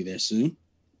or will be there soon.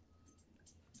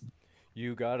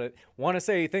 You got it. Want to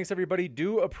say thanks, everybody.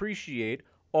 Do appreciate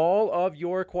all of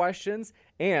your questions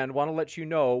and want to let you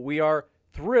know we are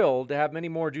thrilled to have many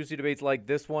more juicy debates like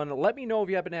this one. Let me know if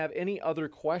you happen to have any other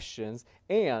questions,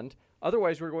 and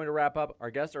otherwise we're going to wrap up.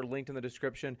 Our guests are linked in the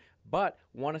description, but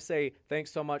want to say thanks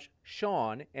so much,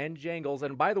 Sean and Jangles.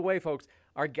 And by the way, folks,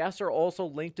 our guests are also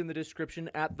linked in the description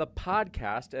at the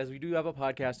podcast, as we do have a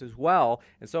podcast as well,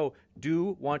 and so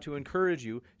do want to encourage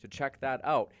you to check that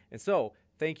out. And so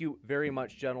thank you very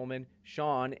much, gentlemen,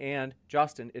 Sean and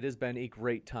Justin. It has been a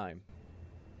great time.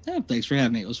 Yeah, thanks for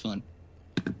having me. It was fun.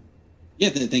 Yeah,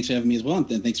 thanks for having me as well.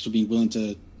 And thanks for being willing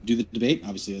to do the debate.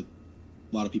 Obviously,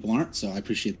 a lot of people aren't, so I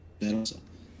appreciate that also.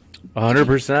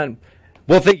 100%.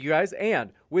 Well, thank you guys.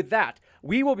 And with that,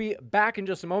 we will be back in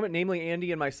just a moment, namely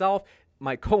Andy and myself.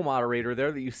 My co-moderator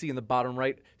there that you see in the bottom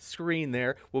right screen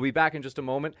there. We'll be back in just a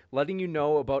moment, letting you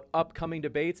know about upcoming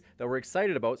debates that we're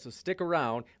excited about, so stick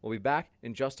around. We'll be back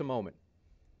in just a moment.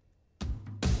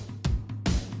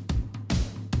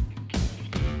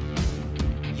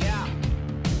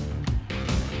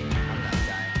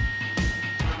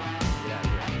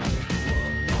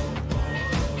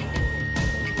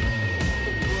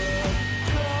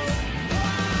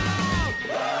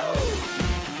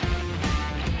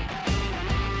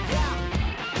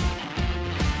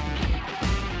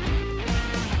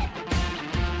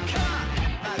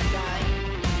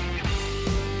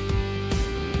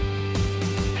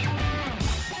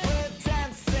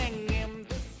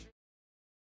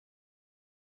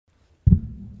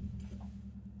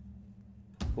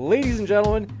 Ladies and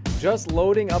gentlemen, just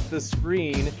loading up the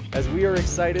screen as we are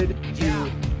excited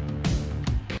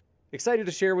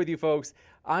to share with you folks.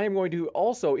 I am going to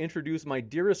also introduce my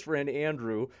dearest friend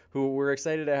Andrew, who we're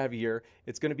excited to have here.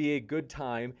 It's going to be a good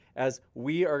time as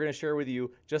we are going to share with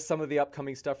you just some of the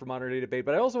upcoming stuff for Modern Day Debate.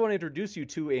 But I also want to introduce you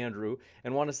to Andrew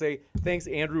and want to say thanks,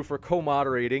 Andrew, for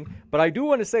co-moderating. But I do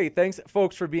want to say thanks,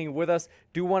 folks, for being with us.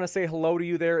 Do want to say hello to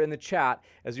you there in the chat,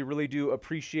 as we really do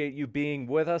appreciate you being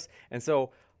with us. And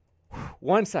so,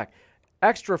 one sec.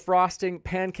 Extra frosting,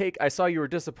 pancake. I saw you were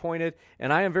disappointed,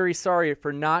 and I am very sorry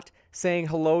for not saying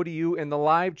hello to you in the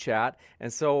live chat.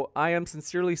 And so I am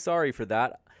sincerely sorry for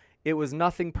that. It was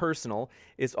nothing personal.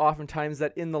 It's oftentimes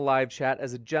that in the live chat,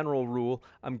 as a general rule,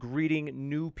 I'm greeting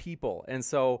new people. And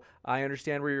so I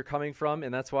understand where you're coming from,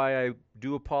 and that's why I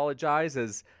do apologize,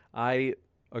 as I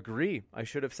agree. I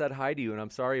should have said hi to you, and I'm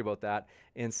sorry about that.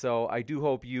 And so I do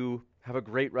hope you have a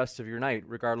great rest of your night,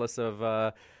 regardless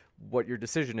of what your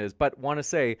decision is. But want to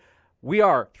say, we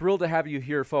are thrilled to have you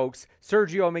here, folks.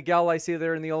 Sergio Miguel, I see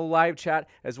there in the old live chat,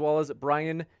 as well as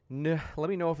Brian, let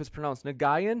me know if it's pronounced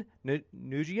Nugian?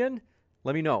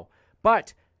 Let me know.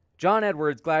 But John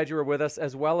Edwards, glad you were with us,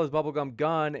 as well as Bubblegum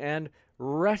Gun and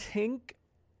Retink.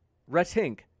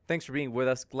 Thanks for being with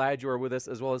us. Glad you are with us,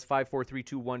 as well as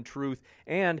 54321 Truth.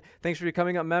 And thanks for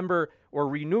becoming a member or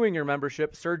renewing your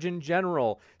membership. Surgeon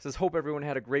General says, hope everyone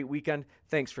had a great weekend.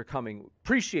 Thanks for coming.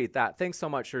 Appreciate that. Thanks so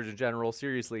much, Surgeon General.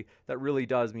 Seriously, that really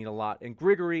does mean a lot. And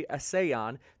Grigory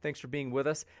Asayan, thanks for being with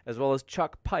us, as well as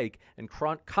Chuck Pike and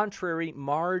Contrary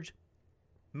Marge.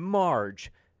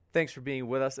 Thanks for being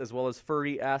with us, as well as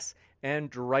Furry S and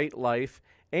Dright Life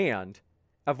and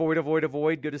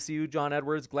Avoid. Good to see you, John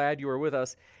Edwards. Glad you are with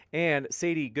us. And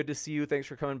Sadie, good to see you. Thanks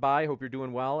for coming by. Hope you're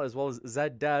doing well, as well as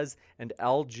Zed Dez and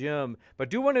L Jim. But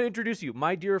do want to introduce you,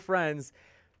 my dear friends.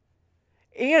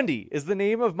 Andy is the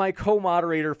name of my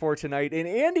co-moderator for tonight. And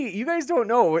Andy, you guys don't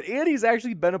know, but Andy's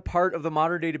actually been a part of the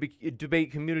Modern Day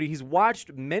Debate community. He's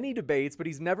watched many debates, but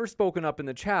he's never spoken up in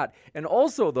the chat. And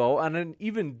also, though, on an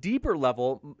even deeper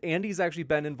level, Andy's actually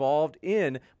been involved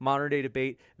in Modern Day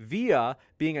Debate via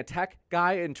being a tech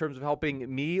guy in terms of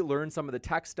helping me learn some of the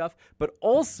tech stuff, but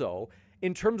also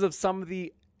in terms of some of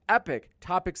the epic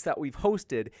topics that we've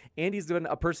hosted. Andy's been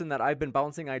a person that I've been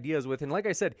bouncing ideas with. And like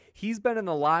I said, he's been in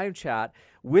the live chat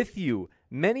with you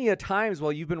many a times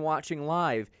while you've been watching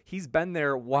live. He's been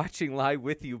there watching live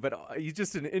with you, but he's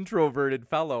just an introverted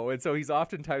fellow. And so he's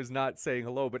oftentimes not saying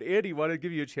hello. But Andy, want to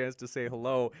give you a chance to say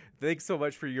hello. Thanks so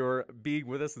much for your being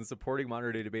with us and supporting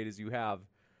Modern Day Debate as you have.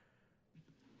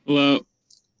 Hello.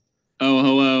 Oh,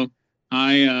 hello.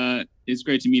 Hi. It's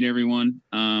great to meet everyone.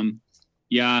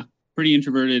 Yeah. Pretty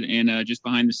introverted and just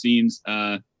behind the scenes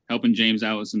helping James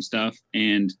out with some stuff.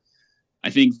 And I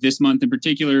think this month in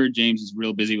particular, James is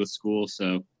real busy with school.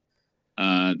 So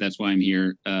that's why I'm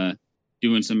here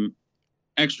doing some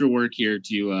extra work here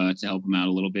to help him out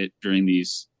a little bit during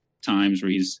these times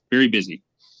where he's very busy.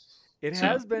 It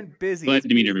has been busy. Glad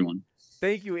to meet everyone.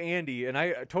 Thank you, Andy. And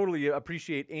I totally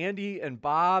appreciate Andy and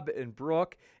Bob and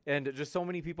Brooke and just so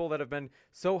many people that have been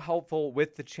so helpful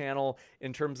with the channel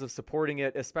in terms of supporting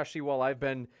it, especially while I've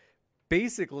been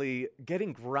basically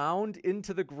getting ground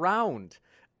into the ground.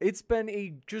 It's been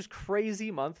a just crazy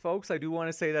month, folks. I do want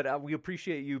to say that we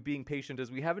appreciate you being patient,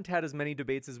 as we haven't had as many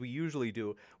debates as we usually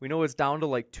do. We know it's down to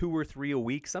like 2 or 3 a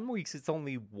week. Some weeks it's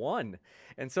only 1.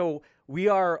 And so we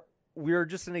are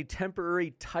just in a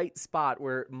temporary tight spot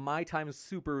where my time is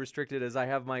super restricted, as I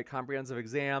have my comprehensive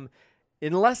exam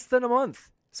in less than a month.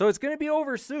 So it's going to be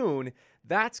over soon.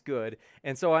 That's good.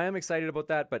 And so I am excited about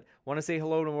that, but want to say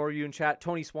hello to more of you in chat.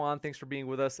 Tony Swan, thanks for being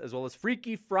with us, as well as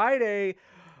Freaky Friday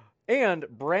and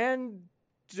Brandocious.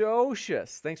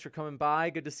 Thanks for coming by.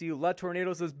 Good to see you. Let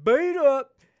Tornado says, beta.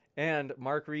 And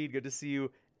Mark Reed, good to see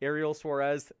you. Ariel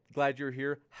Suarez, glad you're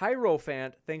here.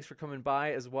 Hierophant, thanks for coming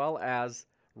by, as well as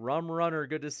Rum Runner,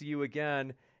 good to see you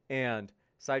again. And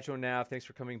Sideshow Nav, thanks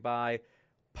for coming by.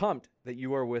 Pumped that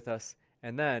you are with us.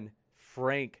 And then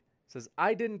Frank says,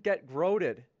 I didn't get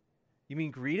groated. You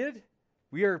mean greeted?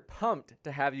 We are pumped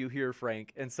to have you here,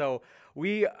 Frank. And so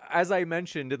we, as I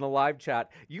mentioned in the live chat,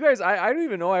 you guys, I don't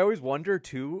even know. I always wonder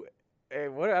too. I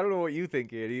don't know what you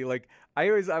think, Andy. Like,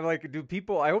 I'm like, do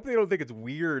people, I hope they don't think it's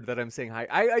weird that I'm saying hi.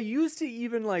 I used to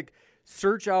even like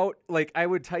search out, like I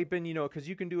would type in, cause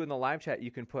you can do in the live chat,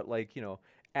 you can put like,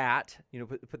 at,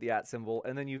 put the at symbol,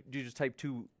 and then you just type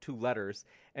two letters,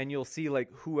 and you'll see like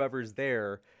whoever's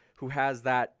there who has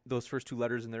those first two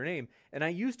letters in their name. And I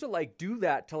used to like do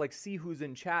that to like see who's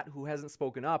in chat who hasn't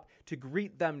spoken up to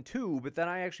greet them too. But then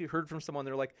I actually heard from someone,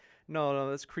 they're like, no,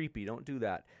 that's creepy. Don't do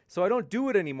that. So I don't do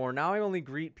it anymore. Now I only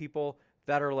greet people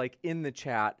that are like in the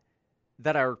chat,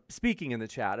 that are speaking in the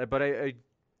chat. But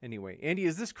anyway, Andy,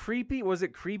 is this creepy? Was it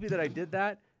creepy that I did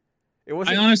that? It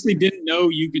wasn't. I honestly didn't know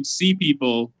you could see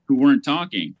people who weren't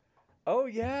talking. Oh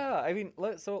yeah. I mean,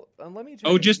 let me check.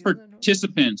 Oh, just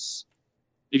participants.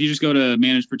 If you just go to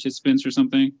manage participants or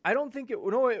something? I don't think it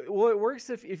works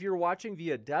if you're watching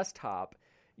via desktop.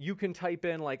 You can type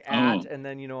in like at, and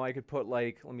then, I could put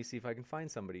like, let me see if I can find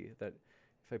somebody that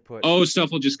if I put. Oh,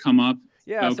 stuff will just come up.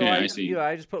 Yeah. Okay, so I see.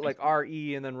 I just put like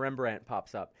RE and then Rembrandt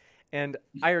pops up. And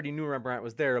I already knew Rembrandt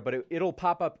was there, but it'll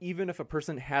pop up even if a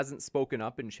person hasn't spoken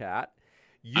up in chat.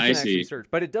 You can actually search,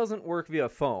 but it doesn't work via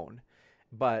phone.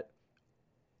 But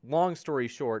long story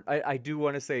short, I do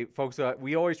want to say, folks,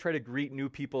 we always try to greet new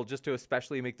people just to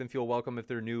especially make them feel welcome if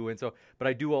they're new. And so, but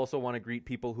I do also want to greet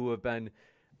people who have been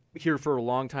here for a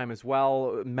long time as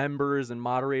well, members and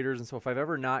moderators. And so if I've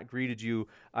ever not greeted you,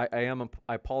 I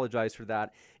apologize for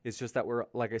that. It's just that we're,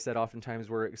 like I said, oftentimes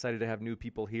we're excited to have new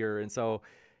people here. And so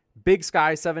Big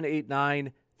Sky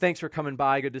 789, thanks for coming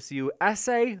by. Good to see you.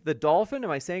 Essay the Dolphin.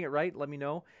 Am I saying it right? Let me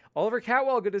know. Oliver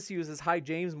Catwell, good to see you. Says, hi,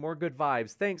 James. More good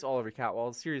vibes. Thanks, Oliver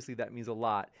Catwell. Seriously, that means a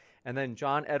lot. And then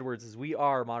John Edwards says, we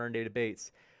are Modern Day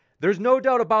Debates. There's no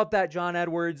doubt about that, John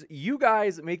Edwards. You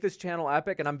guys make this channel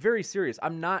epic, and I'm very serious.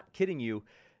 I'm not kidding you.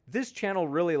 This channel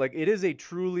really, like, it is a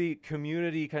truly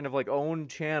community kind of like owned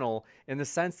channel in the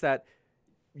sense that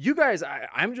you guys,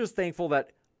 I'm just thankful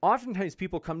that oftentimes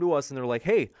people come to us and they're like,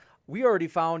 hey, I already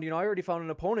found an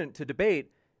opponent to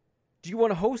debate. Do you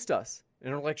want to host us?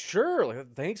 And we're like, sure,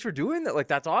 like, thanks for doing that. Like,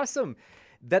 that's awesome.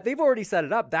 That they've already set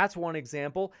it up, that's one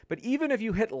example. But even if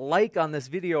you hit like on this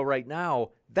video right now,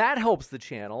 that helps the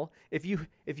channel. If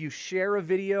you share a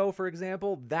video, for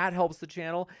example, that helps the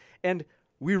channel. And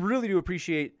we really do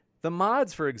appreciate the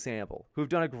mods, for example, who've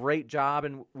done a great job.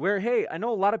 And where, hey, I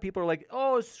know a lot of people are like,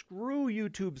 oh, screw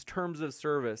YouTube's terms of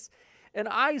service. And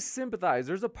I sympathize.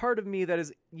 There's a part of me that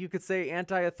is, you could say,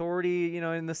 anti-authority,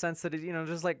 in the sense that,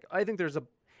 just like, I think there's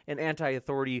an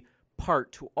anti-authority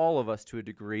part to all of us to a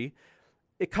degree.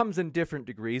 It comes in different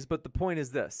degrees, but the point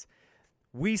is this.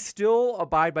 We still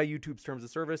abide by YouTube's terms of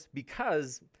service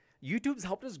because YouTube's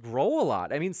helped us grow a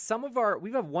lot. I mean,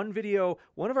 we have one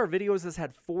of our videos has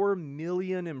had 4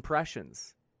 million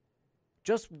impressions.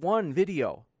 Just one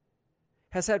video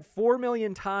has had 4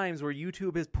 million times where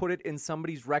YouTube has put it in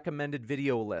somebody's recommended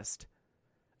video list.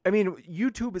 I mean,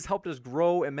 YouTube has helped us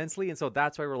grow immensely, and so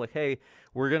that's why we're like, hey,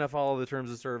 we're going to follow the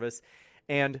terms of service.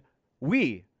 And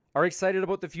we are excited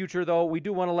about the future, though. We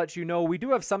do want to let you know we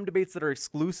do have some debates that are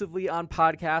exclusively on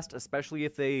podcast, especially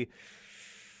if they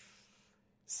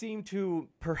seem to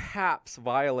perhaps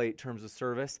violate terms of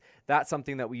service. That's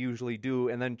something that we usually do.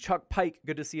 And then Chuck Pike,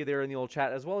 good to see you there in the old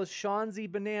chat, as well as Shanzi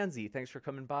Bonanzi. Thanks for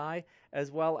coming by,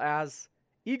 as well as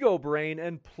Ego Brain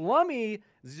and Plummy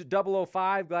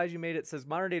 005. Glad you made it. Says,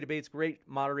 Modern Day Debates, great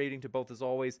moderating to both as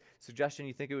always. Suggestion,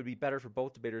 you think it would be better for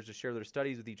both debaters to share their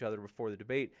studies with each other before the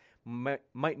debate.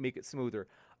 Might make it smoother.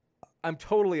 I'm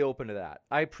totally open to that.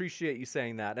 I appreciate you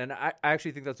saying that. And I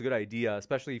actually think that's a good idea,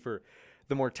 especially for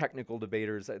the more technical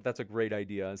debaters. That's a great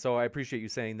idea. So I appreciate you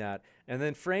saying that. And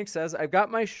then Frank says, I've got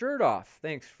my shirt off.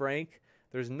 Thanks, Frank.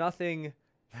 There's nothing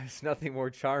more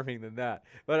charming than that.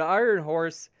 But Iron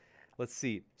Horse, let's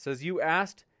see, says, you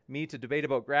asked me to debate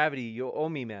about gravity. You owe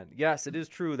me, man. Yes, it is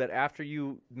true that after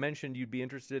you mentioned you'd be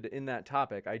interested in that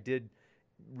topic, I did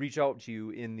reach out to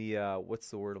you in the, what's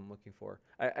the word I'm looking for?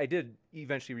 I did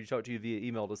eventually reach out to you via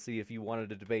email to see if you wanted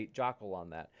to debate Jockle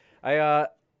on that.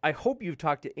 I hope you've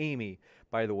talked to Amy,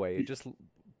 by the way, just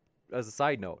as a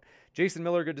side note. Jason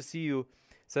Miller, good to see you,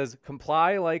 says,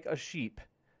 comply like a sheep.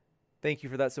 Thank you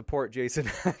for that support, Jason.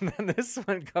 And then this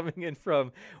one coming in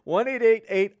from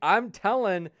 1888. I'm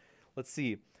telling, let's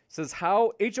see, says,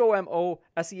 how HOMOSEXUAL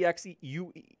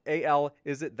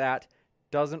is it that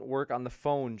doesn't work on the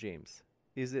phone, James?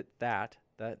 Is it that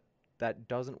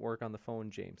doesn't work on the phone,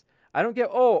 James? I don't get.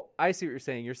 Oh, I see what you're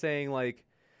saying. You're saying like,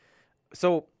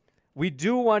 so we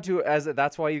do want to,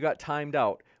 that's why you got timed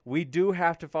out. We do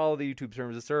have to follow the YouTube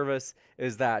terms of service.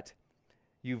 Is that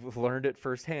you've learned it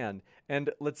firsthand? And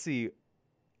let's see.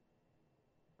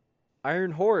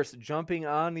 Iron Horse jumping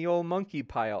on the old monkey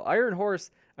pile. Iron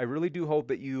Horse, I really do hope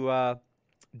that you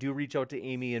do reach out to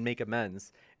Amy and make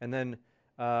amends. And then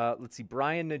let's see.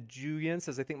 Brian Najulian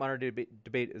says, I think modern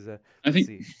debate is a. I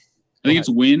think it's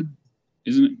Win,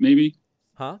 isn't it? Maybe.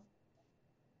 Huh?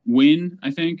 Win,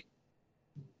 I think.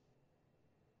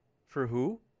 For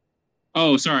who?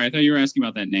 Oh, sorry. I thought you were asking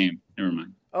about that name. Never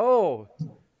mind. Oh,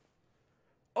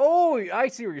 I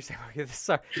see what you're saying. Okay,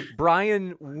 sorry.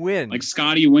 Brian Wynn. Like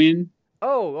Scotty Wynn.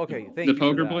 Oh, okay. Thank you. The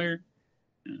poker player.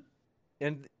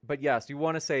 Yeah. But yes, you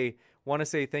want to say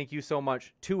thank you so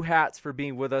much. 2 hats for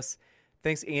being with us.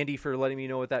 Thanks, Andy, for letting me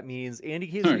know what that means. Andy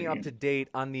keeps me up to date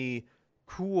on the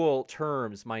cool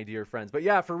terms, my dear friends. But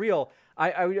yeah, for real,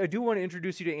 I do want to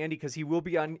introduce you to Andy because he will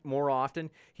be on more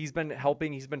often. He's been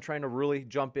helping. He's been trying to really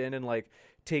jump in and like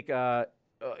take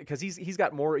because he's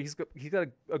got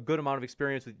a good amount of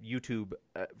experience with YouTube.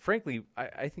 Frankly,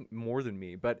 I think more than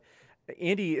me. But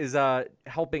Andy is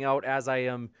helping out as I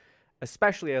am,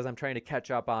 especially as I'm trying to catch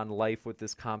up on life with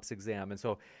this comps exam. And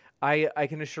so I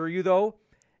can assure you though,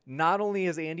 not only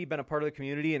has Andy been a part of the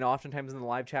community and oftentimes in the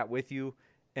live chat with you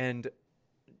and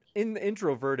in the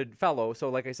introverted fellow, so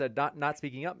like I said, not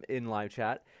speaking up in live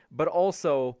chat, but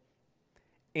also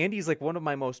Andy's like one of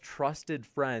my most trusted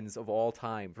friends of all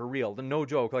time, for real. No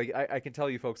joke. Like I can tell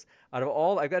you folks, out of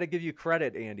all, I've got to give you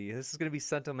credit, Andy. This is going to be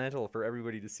sentimental for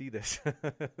everybody to see this.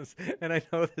 And I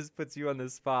know this puts you on the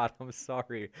spot. I'm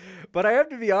sorry. But I have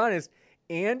to be honest,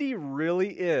 Andy really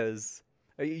is.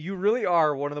 You really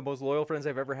are one of the most loyal friends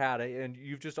I've ever had, and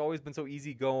you've just always been so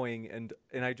easygoing, and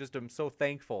I just am so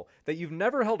thankful that you've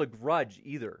never held a grudge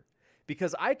either,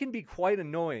 because I can be quite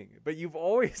annoying, but you've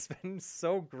always been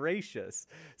so gracious.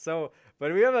 So,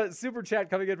 but we have a super chat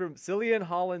coming in from Cillian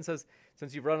Holland says,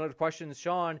 since you've run out of questions,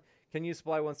 Sean, can you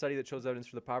supply one study that shows evidence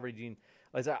for the poverty gene?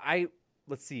 Let's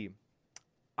see.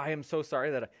 I am so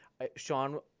sorry that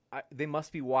Sean, they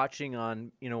must be watching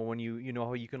on, when you know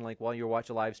how you can like, while you're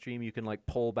watching a live stream, you can like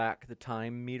pull back the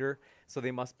time meter. So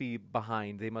they must be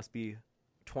behind. They must be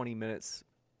 20 minutes,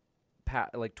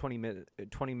 20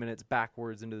 minutes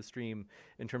backwards into the stream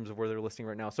in terms of where they're listening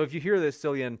right now. So if you hear this,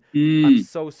 Cillian, I'm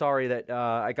so sorry that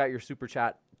I got your super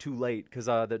chat too late because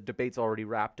the debate's already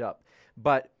wrapped up.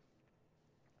 But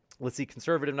let's see.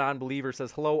 Conservative non-believer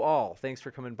says, hello all. Thanks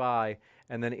for coming by.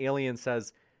 And then Alien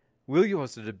says, will you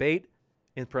host a debate?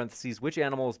 In parentheses, which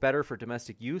animal is better for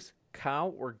domestic use,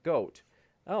 cow or goat?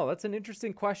 Oh, that's an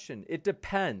interesting question. It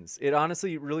depends. It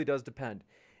honestly really does depend.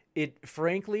 It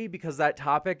frankly, because that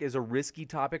topic is a risky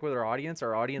topic with our audience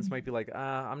might be like,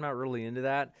 I'm not really into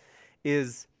that.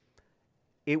 It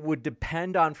would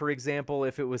depend on, for example,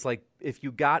 if it was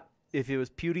PewDiePie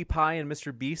and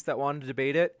Mr. Beast that wanted to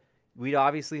debate it, we'd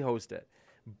obviously host it.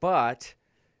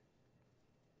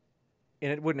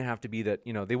 And it wouldn't have to be that,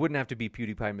 they wouldn't have to be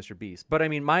PewDiePie and Mr. Beast. But I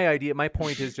mean, my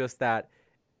point is just that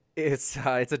it's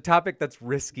a topic that's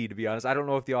risky, to be honest. I don't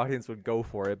know if the audience would go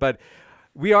for it, but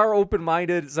we are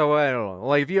open-minded. So I don't know.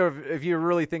 Like if you're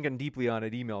really thinking deeply on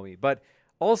it, email me. But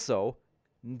also,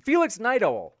 Felix Night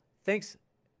Owl, thanks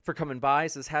for coming by.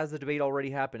 Says, has the debate already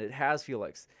happened? It has,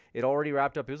 Felix. It already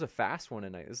wrapped up. It was a fast one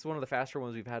tonight. This is one of the faster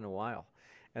ones we've had in a while.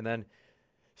 And then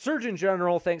Surgeon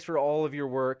General, thanks for all of your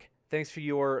work. Thanks for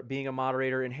your being a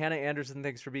moderator. And Hannah Anderson,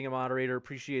 thanks for being a moderator.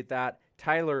 Appreciate that.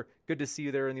 Tyler, good to see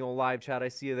you there in the old live chat. I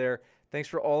see you there. Thanks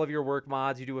for all of your work,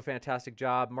 mods. You do a fantastic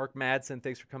job. Mark Madsen,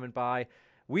 thanks for coming by.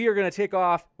 We are going to take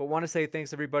off, but want to say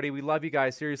thanks, everybody. We love you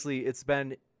guys. Seriously, it's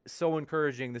been so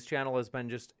encouraging. This channel has been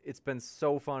it's been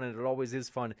so fun, and it always is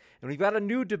fun. And we've got a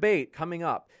new debate coming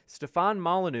up. Stefan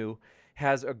Molyneux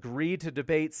has agreed to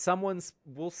debate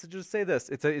we'll just say this,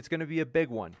 it's going to be a big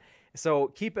one. So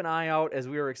keep an eye out, as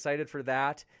we are excited for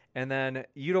that. And then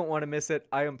you don't want to miss it.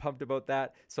 I am pumped about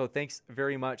that. So thanks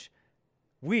very much.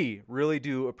 We really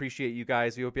do appreciate you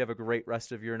guys. We hope you have a great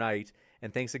rest of your night.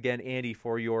 And thanks again, Andy,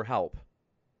 for your help.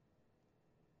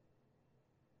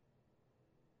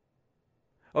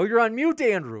 Oh, you're on mute,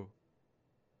 Andrew.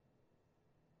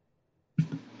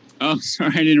 Oh,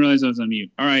 sorry. I didn't realize I was on mute.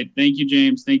 All right. Thank you,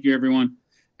 James. Thank you, everyone.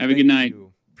 Have a good night.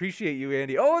 Appreciate you,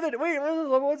 Andy. Oh, wait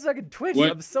 1 second. Twitch,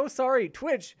 what? I'm so sorry.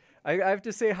 Twitch, I have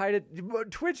to say hi to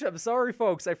Twitch. I'm sorry,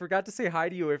 folks. I forgot to say hi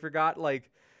to you. I forgot,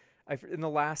 in the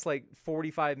last,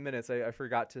 45 minutes, I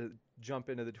forgot to jump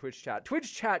into the Twitch chat.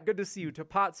 Twitch chat, good to see you.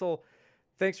 Topatzel,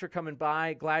 thanks for coming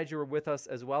by. Glad you were with us,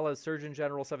 as well as Surgeon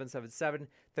General 777.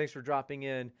 Thanks for dropping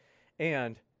in.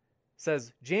 And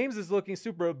says, James is looking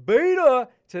super beta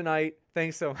tonight.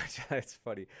 Thanks so much. That's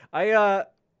funny. I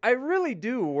really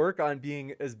do work on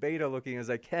being as beta looking as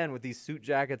I can with these suit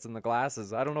jackets and the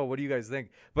glasses. I don't know. What do you guys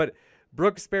think? But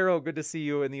Brooke Sparrow, good to see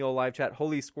you in the old live chat.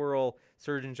 Holy Squirrel,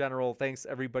 Surgeon General, thanks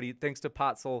everybody. Thanks to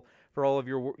Potzel for all of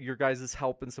your guys'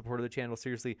 help and support of the channel.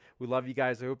 Seriously, we love you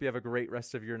guys. I hope you have a great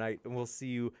rest of your night, and we'll see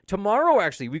you tomorrow.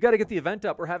 Actually, we got to get the event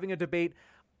up. We're having a debate.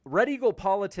 Red Eagle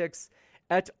Politics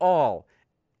et al.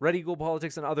 Red Eagle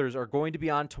Politics and others are going to be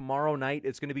on tomorrow night.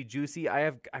 It's going to be juicy.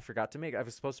 I forgot to make. I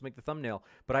was supposed to make the thumbnail,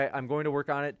 but I'm going to work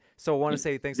on it. So I want to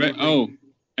say thanks. I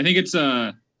think it's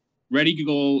Red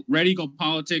Eagle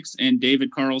Politics and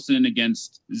David Carlson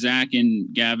against Zach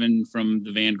and Gavin from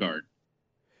the Vanguard.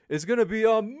 It's going to be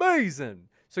amazing.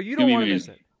 So you don't want to miss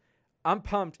it. I'm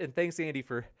pumped, and thanks, Andy,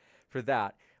 for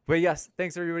that. But yes,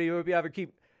 thanks everybody. Hope you have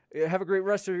a great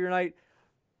rest of your night.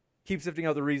 Keep sifting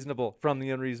out the reasonable from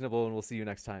the unreasonable, and we'll see you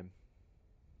next time.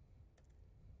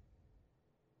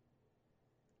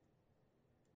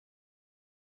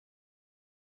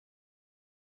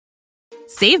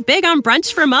 Save big on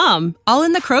brunch for mom, all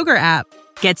in the Kroger app.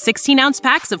 Get 16-ounce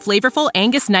packs of flavorful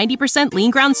Angus 90%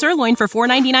 lean ground sirloin for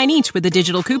 $4.99 each with a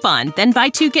digital coupon. Then buy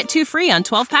 2, get 2 free on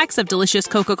 12 packs of delicious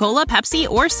Coca-Cola, Pepsi,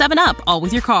 or 7-Up, all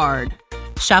with your card.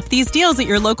 Shop these deals at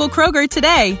your local Kroger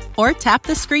today, or tap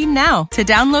the screen now to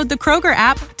download the Kroger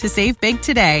app to save big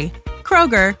today.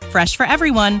 Kroger, fresh for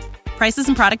everyone. Prices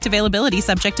and product availability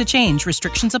subject to change.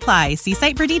 Restrictions apply. See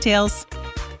site for details.